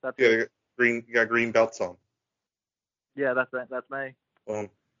 Yeah, that's You got green belts on. Yeah, that's me. Well,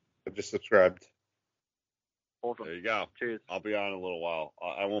 I just subscribed. Awesome. There you go. Cheers. I'll be on in a little while.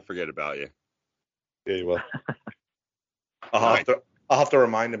 I won't forget about you. Yeah, you will. I'll have to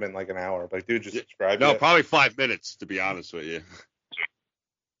remind him in like an hour. Like, dude, just subscribe. No, probably 5 minutes, to be honest with you.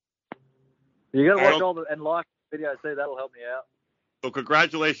 You got to watch all and like the videos too. That'll help me out. So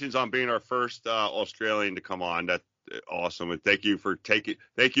congratulations on being our first Australian to come on. That's awesome, and thank you for taking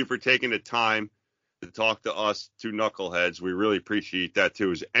the time to talk to us two knuckleheads. We really appreciate that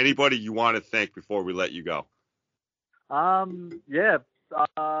too. Is anybody you want to thank before we let you go?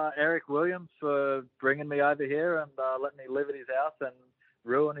 Eric Williams for bringing me over here and letting me live at his house and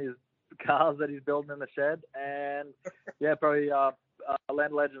ruin his cars that he's building in the shed. And probably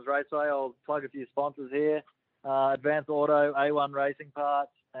Land Legends Raceway. I'll plug a few sponsors here. Advanced Auto, A1 Racing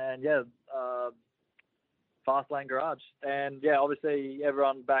Parts, and Fast Lane Garage. And obviously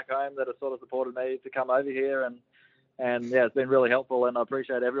everyone back home that has sort of supported me to come over here, and it's been really helpful, and I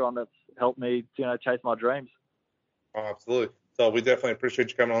appreciate everyone that's helped me, chase my dreams. Oh, absolutely. So we definitely appreciate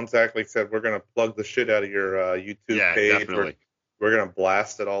you coming on, Zach. Like I said, we're going to plug the shit out of your YouTube page. Definitely. We're going to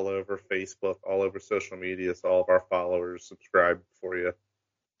blast it all over Facebook, all over social media, so all of our followers subscribe for you.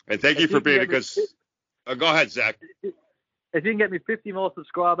 And thank you for being a good... go ahead, Zach. If you can get me 50 more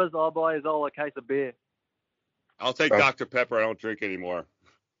subscribers, I'll buy us all a case of beer. I'll take Dr. Pepper. I don't drink anymore.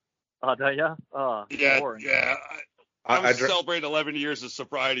 Oh, don't you? Oh, yeah, boring. Yeah. I celebrating 11 years of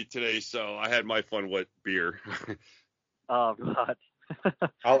sobriety today, so I had my fun with beer. Oh, God.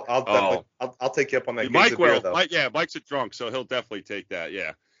 I'll take you up on that. Mike will. Beer, Mike's a drunk, so he'll definitely take that.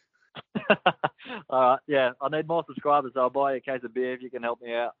 Yeah. I need more subscribers, so I'll buy you a case of beer if you can help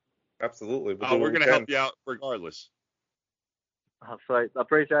me out. Absolutely. We're going to help you out regardless. Oh, sweet. I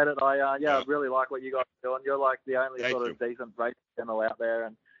appreciate it. I really like what you guys are doing. You're like the only decent race channel out there,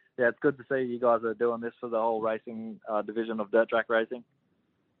 and it's good to see you guys are doing this for the whole racing division of dirt track racing.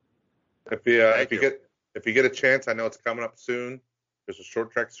 If you get a chance, I know it's coming up soon. There's a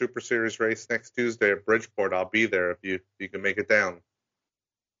short track Super Series race next Tuesday at Bridgeport. I'll be there if you can make it down.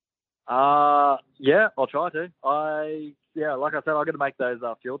 Yeah, I'll try to. Like I said, I'm going to make those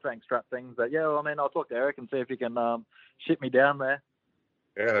fuel tank strap things. But yeah, I mean, I'll talk to Eric and see if he can ship me down there.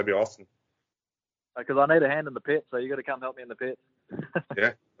 Yeah, that'd be awesome. Because I need a hand in the pit, so you got to come help me in the pit.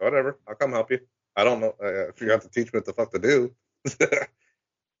 Yeah, whatever. I'll come help you. I don't know if you have to teach me what the fuck to do.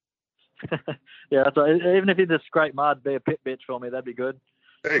 Yeah, so even if you just scrape mud, be a pit bitch for me, that'd be good.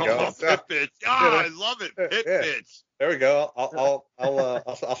 There you go. Pit bitch. I love it. Pit bitch. There we go.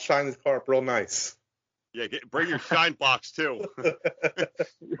 I'll shine this car up real nice. Yeah, bring your shine box too.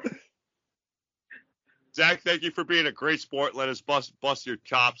 Zach, thank you for being a great sport. Let us bust your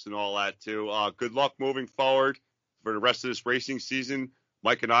chops and all that too. Good luck moving forward for the rest of this racing season.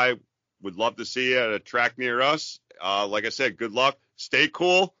 Mike and I would love to see you at a track near us. Like I said, good luck. Stay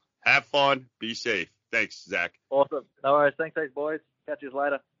cool. Have fun. Be safe. Thanks, Zach. Awesome. No worries. Thanks, boys. Catch you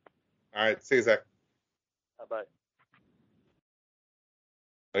later. All right. See you, Zach. Bye.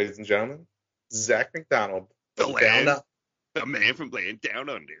 Ladies and gentlemen, Zac Mcdonald. The man from Land Down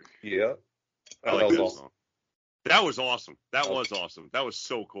Under. Yeah. I like that awesome. That was awesome. That was awesome. That was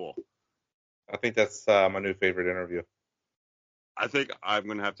so cool. I think that's my new favorite interview. I think I'm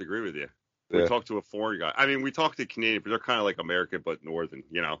going to have to agree with you. Yeah. We talked to a foreign guy. I mean, we talked to Canadian, but they're kind of like American, but Northern,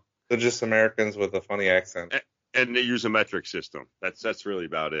 you know. They're just Americans with a funny accent. And they use a metric system. That's really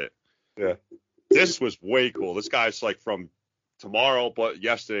about it. Yeah. This was way cool. This guy's like from tomorrow, but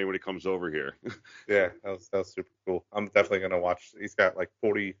yesterday when he comes over here. Yeah, that was super cool. I'm definitely going to watch. He's got like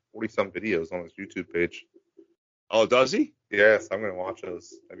 40 some videos on his YouTube page. Oh, does he? Yes, I'm going to watch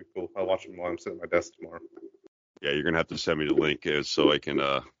those. That'd be cool. I'll watch them while I'm sitting at my desk tomorrow. Yeah, you're going to have to send me the link so I can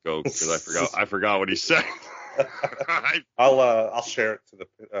go, because I forgot what he said. I'll share it to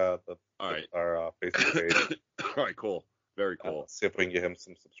our Facebook page. All right, cool. Very cool. See if we can get him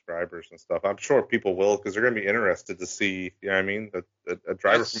some subscribers and stuff. I'm sure people will, because they're going to be interested to see, you know what I mean, a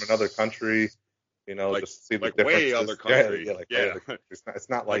driver from another country, you know, like, just see the like differences. Way other country. Yeah. It's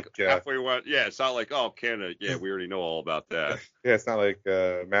not like halfway around. Yeah, it's not like, oh, Canada. Yeah, we already know all about that. Yeah, it's not like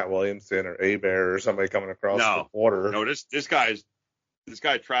Matt Williamson or Abear or somebody coming across the border. No, this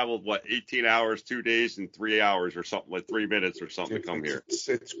guy traveled 18 hours, 2 days, and 3 hours or something, like 3 minutes or something to come here.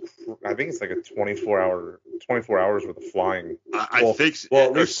 I think it's like a 24 hours worth of flying. I think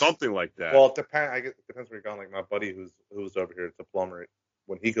at least something like that. Well, it depends where you're going. Like my buddy who's over here, it's a plumber.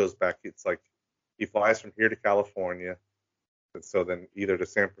 When he goes back, it's like he flies from here to California, and so then either to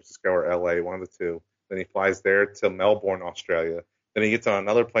San Francisco or LA, one of the two. Then he flies there to Melbourne, Australia. Then he gets on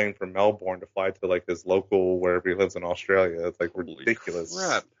another plane from Melbourne to fly to like his local, wherever he lives in Australia. It's like ridiculous. Holy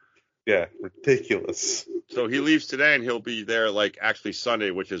crap. Yeah, ridiculous. So he leaves today and he'll be there like actually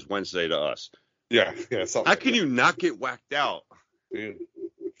Sunday, which is Wednesday to us. Yeah. How can you not get whacked out? Dude,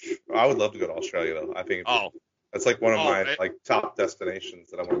 I would love to go to Australia though. I think that's like one of my like top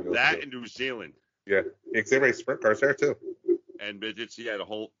destinations that I want to go to. That and New Zealand. Yeah, because they race sprint cars there too. And midgets, the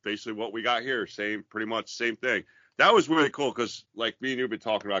whole basically what we got here, pretty much same thing. That was really cool because, like, me and you have been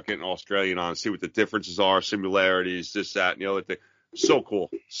talking about getting Australian on, see what the differences are, similarities, this, that, and the other thing. So cool.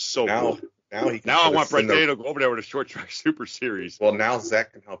 So cool. Now I want Brett Day to go over there with a short track super series. Well, now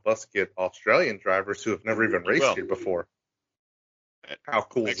Zach can help us get Australian drivers who have never even raced here before. How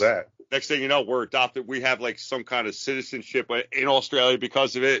cool is that? Next thing you know, we're adopted. We have, like, some kind of citizenship in Australia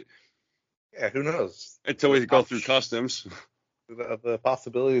because of it. Yeah, who knows? Until we go through customs. The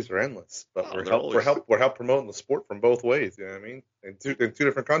possibilities are endless, but we're help promoting the sport from both ways. You know what I mean? In two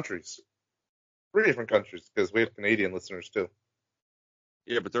different countries, 3 different countries, because we have Canadian listeners too.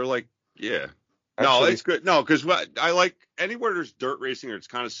 Yeah, but they're like, yeah. No, it's good. No, because I like anywhere there's dirt racing, or it's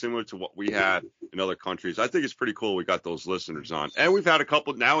kind of similar to what we had in other countries. I think it's pretty cool we got those listeners on, and we've had a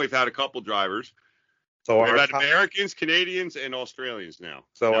couple drivers. So we've had Americans, Canadians, and Australians now.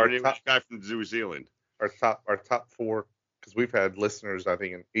 So our guy from New Zealand. Our top 4. Because we've had listeners, I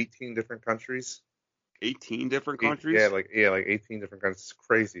think, in 18 different countries. 18 different countries? Yeah, like 18 different countries. It's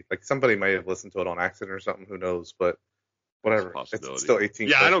crazy. Like somebody may have listened to it on accident or something. Who knows? But whatever. It's still 18.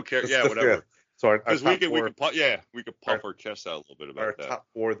 Yeah, I don't care. Yeah, whatever. Yeah. So we could puff our chests out a little bit about that. Our top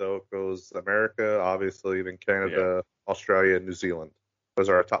 4 though goes America, obviously, then Canada, Australia, and New Zealand. Those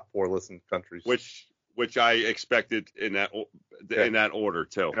are our top 4 listened countries. Which I expected in that order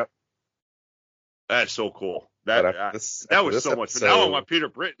too. Yep. That's so cool. That was so much fun. Now I want Peter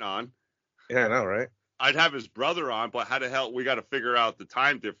Britton on. Yeah, I know, right? I'd have his brother on, but how the hell we got to figure out the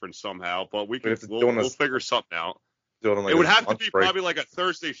time difference somehow. But we'll figure something out. It would have to be probably like a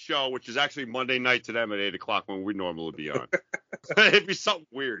Thursday show, which is actually Monday night to them at 8:00 when we normally be on. It'd be something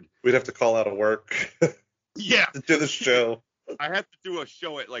weird. We'd have to call out of work. Yeah, to do the show. I have to do a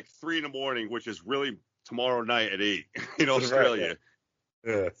show at like 3 a.m, which is really tomorrow night at 8 in Australia. Right.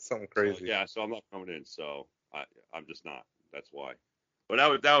 Yeah, something crazy. So I'm not coming in. So I'm just not. That's why. But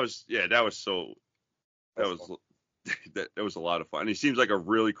that was a lot of fun. And he seems like a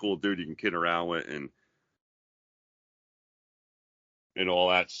really cool dude you can kid around with and all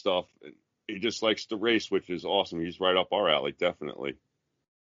that stuff. And he just likes to race, which is awesome. He's right up our alley, definitely.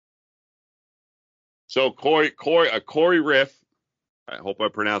 So Corey Riff, I hope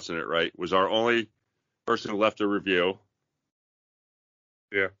I'm pronouncing it right, was our only person who left a review.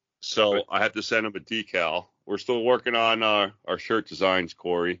 Yeah. So I have to send him a decal. We're still working on our shirt designs,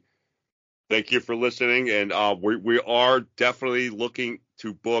 Corey. Thank you for listening, and we are definitely looking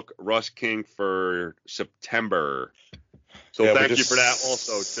to book Russ King for September. So thank you for that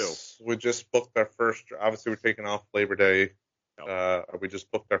also, too. We just booked our first, obviously we're taking off Labor Day. We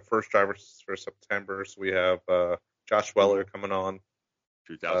just booked our first drivers for September. So we have Josh Weller coming on.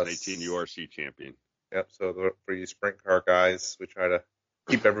 2018 URC champion. Yep, so for you sprint car guys, we try to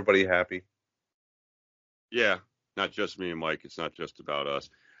keep everybody happy. Yeah, not just me and Mike. It's not just about us.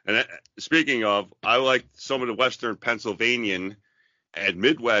 And speaking of, I like some of the Western Pennsylvanian and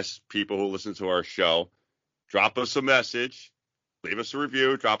Midwest people who listen to our show. Drop us a message, leave us a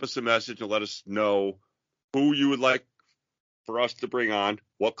review, drop us a message, and let us know who you would like for us to bring on,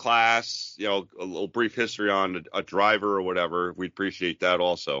 what class, a little brief history on a driver or whatever. We'd appreciate that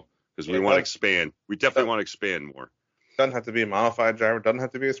also because we want to expand. We definitely want to expand more. Doesn't have to be a modified driver. Doesn't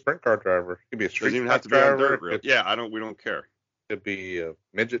have to be a sprint car driver. It could be a street Doesn't even track have to be on driver. dirt. We don't care. Could be a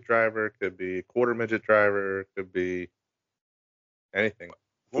midget driver. Could be a quarter midget driver. Could be anything.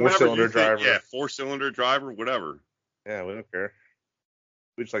 Four-cylinder driver. Yeah, four-cylinder driver, whatever. Yeah, we don't care.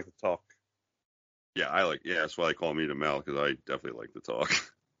 We just like to talk. Yeah, that's why they call me the Mel, because I definitely like to talk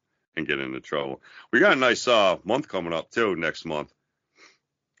and get into trouble. We got a nice month coming up too next month.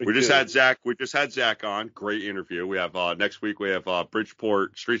 We just had Zac on. Great interview. We have next week we have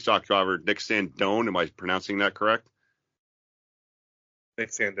Bridgeport street stock driver Nick Sandone. Am I pronouncing that correct? Nick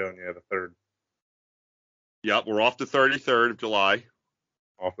Sandone, yeah, the 3rd. Yep, we're off the 33rd of July.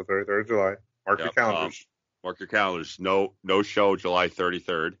 Off the 33rd of July. Mark your calendars. Mark your calendars. No show July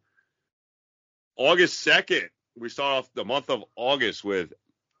 33rd. August 2nd, we start off the month of August with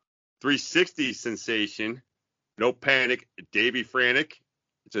 360 sensation, No Panic, Davey Frantic.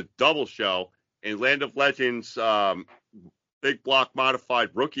 It's a double show. And Land of Legends, big block modified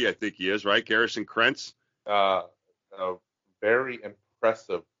rookie, I think he is, right? Garrison Krentz. A very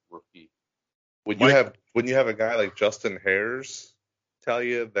impressive rookie. When you have a guy like Justin Hares tell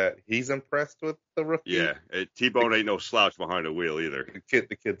you that he's impressed with the rookie. Yeah, T-Bone ain't no slouch behind the wheel either.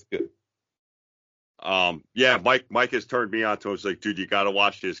 The kid's good. Yeah, Mike has turned me on to him. He's like, dude, you got to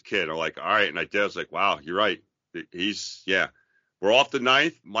watch this kid. I'm like, all right. And I did. I was like, wow, you're right. We're off the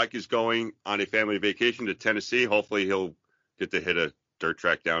 9th. Mike is going on a family vacation to Tennessee. Hopefully he'll get to hit a dirt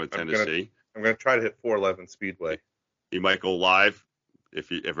track down in Tennessee. I'm going to try to hit 411 Speedway. He might go live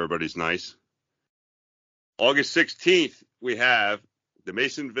if everybody's nice. August 16th, we have the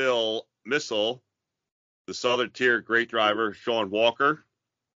Masonville Missile, the Southern Tier great driver, Sean Walker.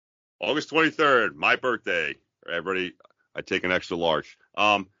 August 23rd, my birthday. Everybody, I take an extra large.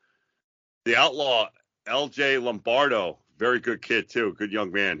 The Outlaw, LJ Lombardo, very good kid too. Good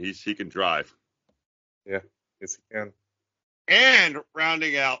young man. He can drive. Yeah, yes he can. And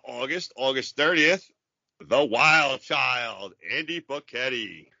rounding out August 30th, the Wild Child, Andy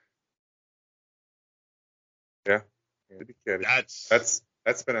Bucchetti. Yeah, Andy Bucchetti.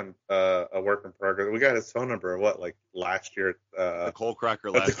 That's been a work in progress. We got his phone number, last year? The Coal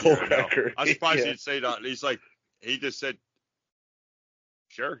Cracker last year. The Coal Cracker. I was surprised he'd say that. He just said,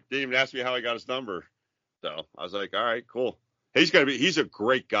 sure. Didn't even ask me how he got his number. So I was like, all right, cool. He's a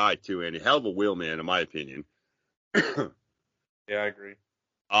great guy too, Andy. Hell of a wheelman, in my opinion. Yeah, I agree.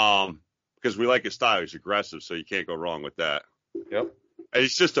 Because we like his style. He's aggressive, so you can't go wrong with that. Yep. And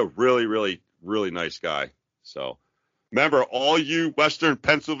he's just a really, really, really nice guy. So. Remember, all you Western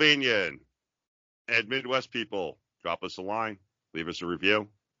Pennsylvania and Midwest people, drop us a line, leave us a review.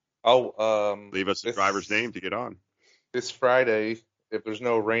 Leave us a driver's name to get on. This Friday, if there's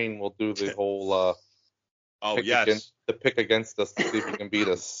no rain, we'll do the whole pick against us to see if you can beat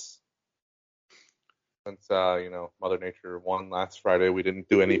us. Since Mother Nature won last Friday, we didn't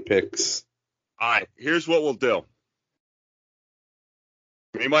do any picks. All right, here's what we'll do.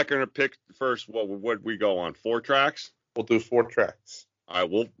 Me and Mike are going to pick first. What we go on? 4 tracks? We'll do 4 tracks. All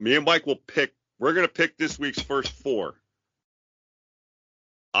right. Me and Mike will pick. We're going to pick this week's first 4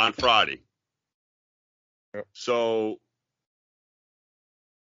 on Friday. Yep. So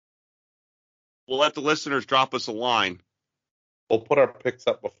we'll let the listeners drop us a line We'll put our picks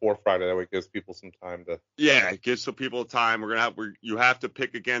up before Friday. That way it gives people some time to. Yeah, it gives some people time. You have to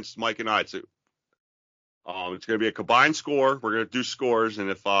pick against Mike and I. It's going to be a combined score. We're going to do scores, and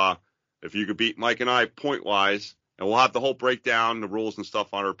if you could beat Mike and I point wise, and we'll have the whole breakdown, the rules and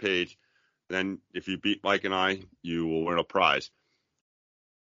stuff on our page. Then if you beat Mike and I, you will win a prize.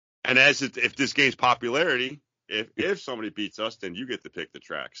 And if this game's popularity, if somebody beats us, then you get to pick the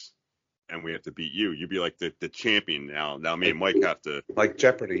tracks. And we have to beat you. You'd be like the champion now. Now me and Mike have to, like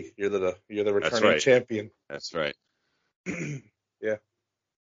Jeopardy. You're the returning champion. That's right. Yeah.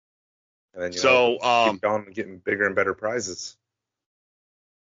 And then keep going and getting bigger and better prizes.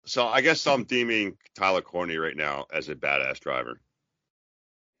 So I guess I'm deeming Tyler Courtney right now as a badass driver.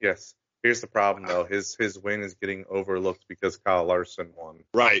 Yes. Here's the problem though. His win is getting overlooked because Kyle Larson won.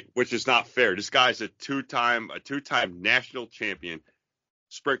 Right, which is not fair. This guy's a two-time national champion.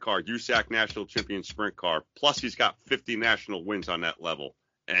 Sprint car, USAC national champion sprint car. Plus, he's got 50 national wins on that level,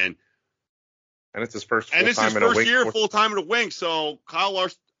 and it's his first year full time in a wing. So Kyle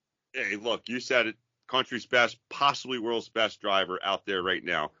Larson, hey, look, you said it, country's best, possibly world's best driver out there right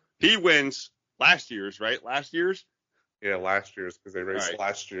now. He wins last year's, right? Last year's. Yeah, last year's because they raced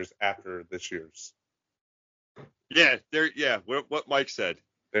last year's after this year's. Yeah, what Mike said.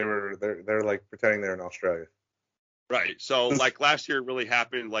 They're like pretending they're in Australia. Right. So, like, last year really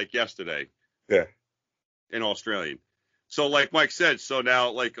happened, like, yesterday. Yeah. In Australian. So, like Mike said, so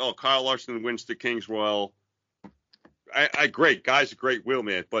now, like, Kyle Larson wins the Kings Royal. Great. Guy's a great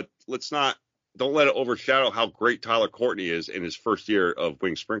wheelman, but don't let it overshadow how great Tyler Courtney is in his first year of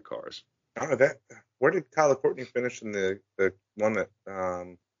wing sprint cars. Where did Tyler Courtney finish in the one that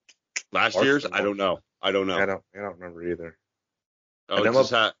last year's? I don't know. I don't remember either.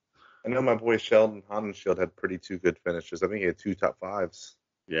 I know my boy Sheldon Honnenshield had two good finishes. I think he had 2 top 5s.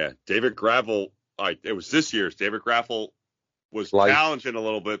 Yeah, David Gravel. It was this year's. David Gravel was challenging a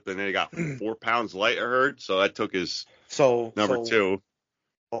little bit, but then he got 4 pounds light, I heard. So that took his number 2.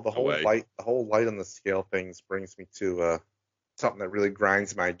 Well, the whole light on the scale things brings me to something that really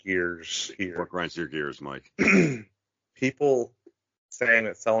grinds my gears here. What grinds your gears, Mike? People saying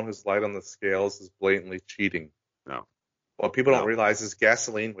that someone who's light on the scales is blatantly cheating. No. What people don't realize is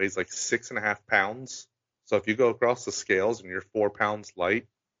gasoline weighs like 6.5 pounds. So if you go across the scales and you're 4 pounds light,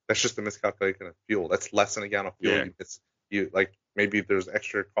 that's just a miscalculation of fuel. That's less than a gallon of fuel. Yeah. You like maybe there's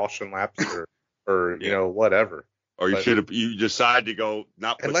extra caution laps or whatever. Or you decide to go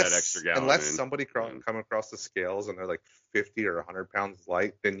not put that extra gallon unless in. Somebody come across the scales and they're like 50 or 100 pounds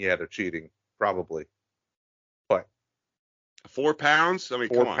light, then they're cheating probably. But 4 pounds? I mean,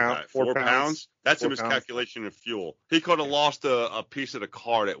 come on, 4 pounds? That's a miscalculation of fuel. He could have lost a piece of the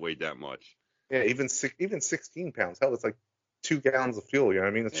car that weighed that much. Yeah, even 16 pounds. Hell, it's like 2 gallons of fuel. You know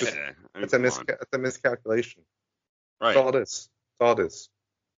what I mean? It's just it's a miscalculation. Right. That's all it is.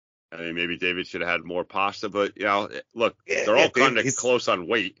 I mean, maybe David should have had more pasta, but look, they're all kind of close on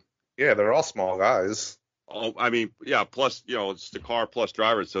weight. Yeah, they're all small guys. Oh, I mean, yeah. Plus, it's the car plus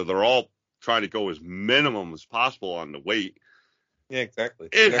driver, so they're all trying to go as minimum as possible on the weight. Yeah, exactly.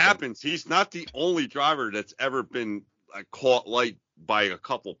 It happens. He's not the only driver that's ever been caught light by a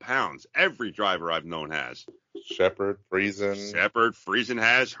couple pounds. Every driver I've known has. Shepard, Friesen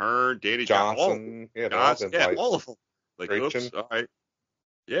has. Hearn, Danny Johnson. All of them. Like, Grachin. Oops, all right.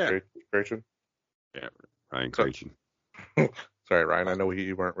 Yeah. Grachin. Yeah, Ryan Grachin. Sorry, Ryan. I know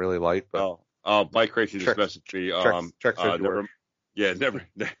you weren't really light, but Mike Grachin just messaged me.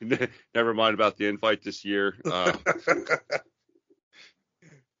 Never mind about the invite this year.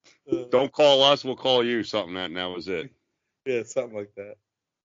 Don't call us, we'll call you. Something that was it. Yeah, something like that.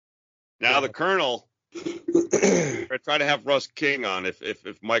 Now the Colonel. I try to have Russ King on if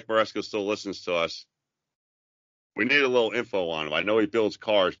Mike Maresco still listens to us. We need a little info on him. I know he builds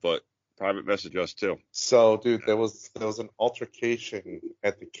cars, but private message us too. So, dude, there was an altercation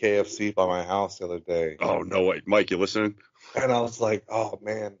at the KFC by my house the other day. Oh no way, Mike, you listening? And I was like, oh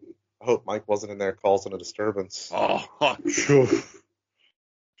man, I hope Mike wasn't in there causing a disturbance. Oh, I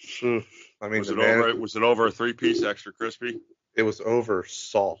mean, was it over a 3-piece extra crispy? It was over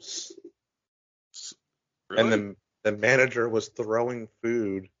sauce. Really? And then the manager was throwing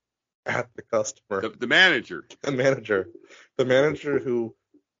food at the customer. The manager who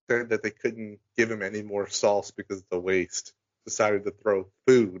said that they couldn't give him any more sauce because of the waste decided to throw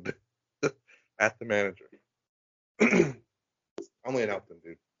food at the manager. Only an Elton,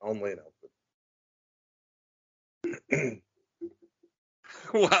 dude. Only an Elton.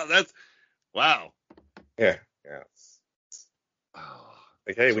 Wow. Yeah.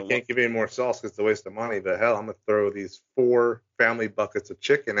 Like, hey, we can't give you any more sauce because it's a waste of money, but hell, I'm going to throw these 4 family buckets of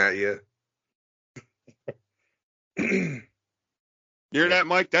chicken at you. You hear that,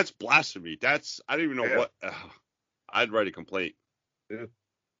 Mike? That's blasphemy. I don't even know what. I'd write a complaint. Dude,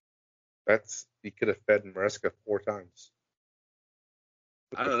 he could have fed Maresca 4 times.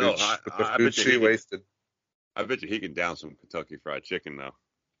 I don't know. The food she wasted. I bet you he can down some Kentucky Fried Chicken though.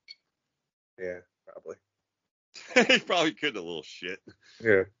 Yeah, probably. He probably could, a little shit.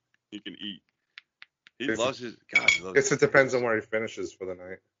 Yeah. He can eat. He loves his. God, he loves. Guess it depends on where he finishes for the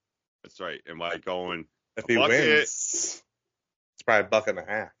night. That's right. Am I going? If he wins, it's probably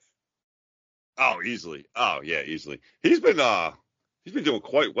 $1.50. Oh, easily. Oh, yeah, easily. He's been doing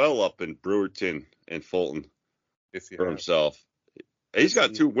quite well up in Brewerton and Fulton for himself. He's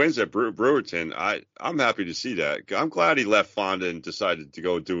got 2 wins at Brewerton. I'm happy to see that. I'm glad he left Fonda and decided to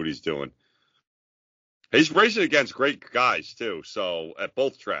go do what he's doing. He's racing against great guys too. So at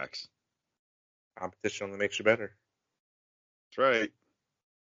both tracks, competition only makes you better. That's right.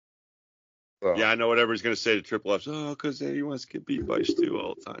 So. Yeah, I know what everybody's going to say to Triple F's. Oh, because he wants to get beat by Stu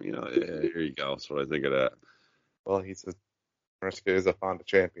all the time. Yeah, here you go. That's what I think of that. Well, Maresca is a Fonda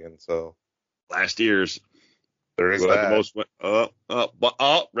champion, so. Last year's. There is that. The most,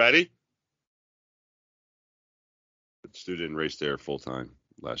 ready? Stu didn't race there full time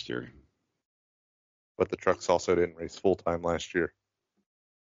last year. But the trucks also didn't race full time last year.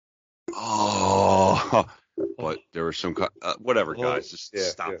 Oh. But there were some whatever, guys. Just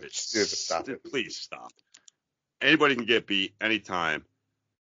stop it. Just stop it. Please stop. Anybody can get beat anytime,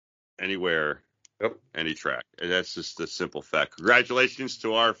 anywhere, any track. And that's just a simple fact. Congratulations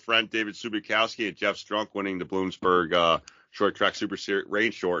to our friend David Subikowski and Jeff Strunk winning the Bloomsburg Short Track Super Series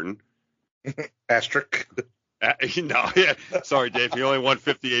rain shorten. Asterisk. No, yeah. Sorry, Dave. He only won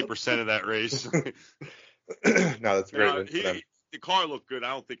 58% of that race. No, that's great. The car looked good. I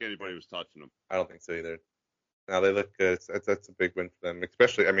don't think anybody was touching him. I don't think so either. No, they look good. That's a big win for them.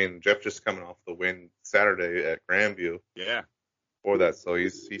 Especially, I mean, Jeff just coming off the win Saturday at Grandview. Yeah. For that, so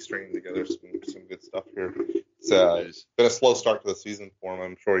he's stringing together some good stuff here. It's been a slow start to the season for him.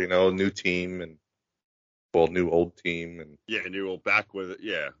 I'm sure you know, new team and new old team and new old back with it.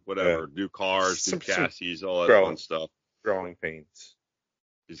 Yeah, whatever. New cars, new chassis, all that fun stuff. Growing pains.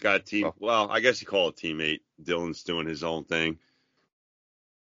 He's got a team. Oh. Well, I guess you call it a teammate. Dylan's doing his own thing.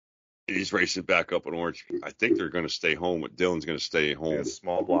 He's racing back up in Orange. I think they're going to stay home. Dylan's going to stay home. Yeah,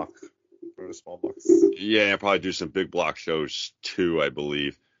 small block. Small blocks. Yeah, probably do some big block shows too, I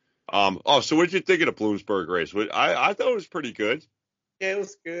believe. So what did you think of the Bloomsburg race? I thought it was pretty good. Yeah, it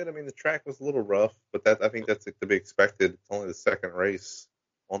was good. I mean, the track was a little rough, but I think that's to be expected. It's only the second race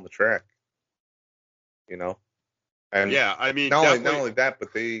on the track, you know. And yeah, I mean, not only that,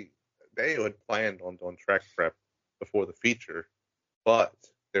 but they had planned on doing track prep before the feature, but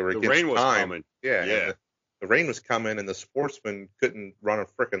they were the rain was coming. Yeah. The rain was coming, and the sportsman couldn't run a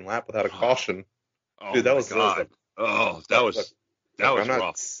freaking lap without a caution. Oh, dude, that was God. That was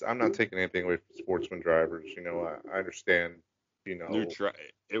rough. I'm not taking anything away from sportsman drivers. You know, I understand. You know,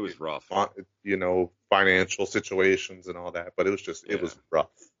 it was rough. You know, financial situations and all that, but it was just it was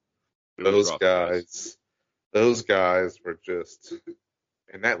rough. Those guys were just,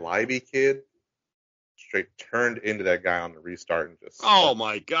 and that Libby kid straight turned into that guy on the restart and just. Oh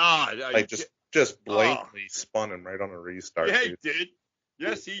my God! Just blatantly spun him right on a restart. Yeah, he did.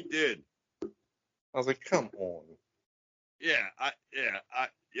 Yes, he did. I was like, come on.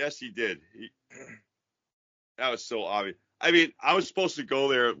 Yes, he did. That was so obvious. I mean, I was supposed to go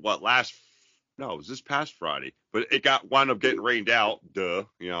there, it was this past Friday, but it wound up getting rained out, you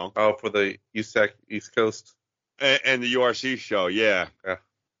know. Oh, for the USAC East Coast? And the URC show, yeah.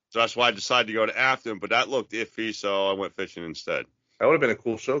 So that's why I decided to go to Afton, but that looked iffy, so I went fishing instead. That would have been a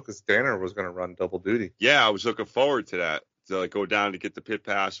cool show because Danner was going to run double duty. Yeah, I was looking forward to that, to go down to get the pit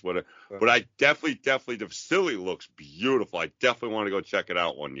pass. But I definitely, the facility looks beautiful. I definitely want to go check it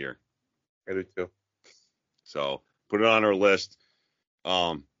out one year. I do too. So put it on our list.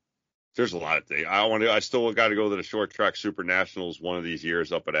 There's a lot of things. I still got to go to the Short Track Super Nationals one of these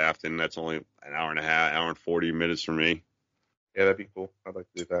years up at Afton. That's only an hour and a half, hour and 40 minutes for me. Yeah, that'd be cool. I'd like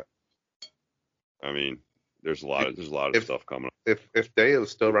to do that. I mean, there's a lot of stuff coming up. If Dale is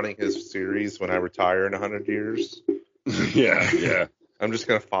still running his series when I retire in 100 years, yeah, I'm just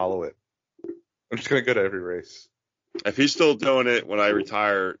gonna follow it. I'm just gonna go to every race. If he's still doing it when I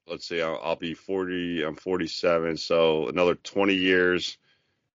retire, let's see, I'll be 40. I'm 47, so another 20 years.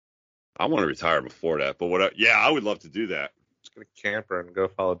 I want to retire before that, but I would love to do that. Just gonna camper and go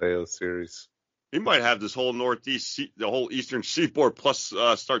follow Dale's series. He might have this whole Northeast, the whole Eastern Seaboard, plus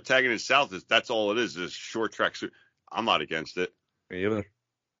start tagging it south. That's all it is short track. I'm not against it. Me either.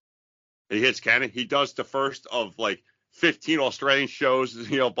 He hits Canada. He does the first of like 15 Australian shows,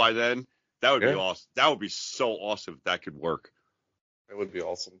 by then. That would be awesome. That would be so awesome if that could work. It would be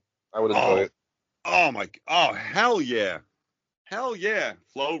awesome. I would enjoy it. Oh, hell yeah. Hell yeah.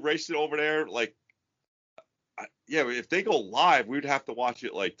 Flo racing over there. Like, yeah, if they go live, we'd have to watch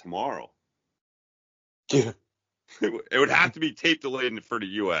it like tomorrow. Yeah. It would have to be tape delayed for the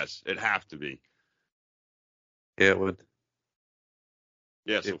U.S. It'd have to be. Yeah, it would.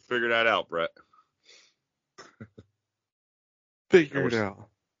 Yeah, so figure that out, Brett. Figure it out.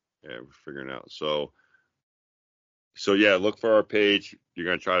 Yeah, we're figuring it out. So yeah, look for our page. You're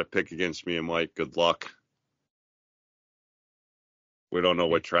going to try to pick against me and Mike. Good luck. We don't know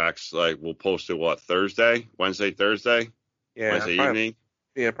what tracks. Like, we'll post it, Wednesday, Thursday? Yeah. Wednesday evening?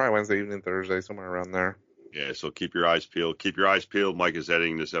 Yeah, probably Wednesday evening, Thursday, somewhere around there. Yeah, so keep your eyes peeled. Keep your eyes peeled. Mike is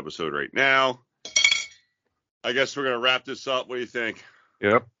editing this episode right now. I guess we're going to wrap this up. What do you think?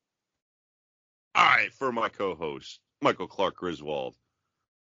 Yep. All right, for my co-host, Michael Clark Griswold,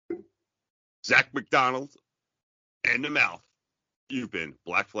 Zac Mcdonald, and the Mouth, you've been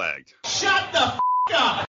Black Flagged. Shut the f*** up!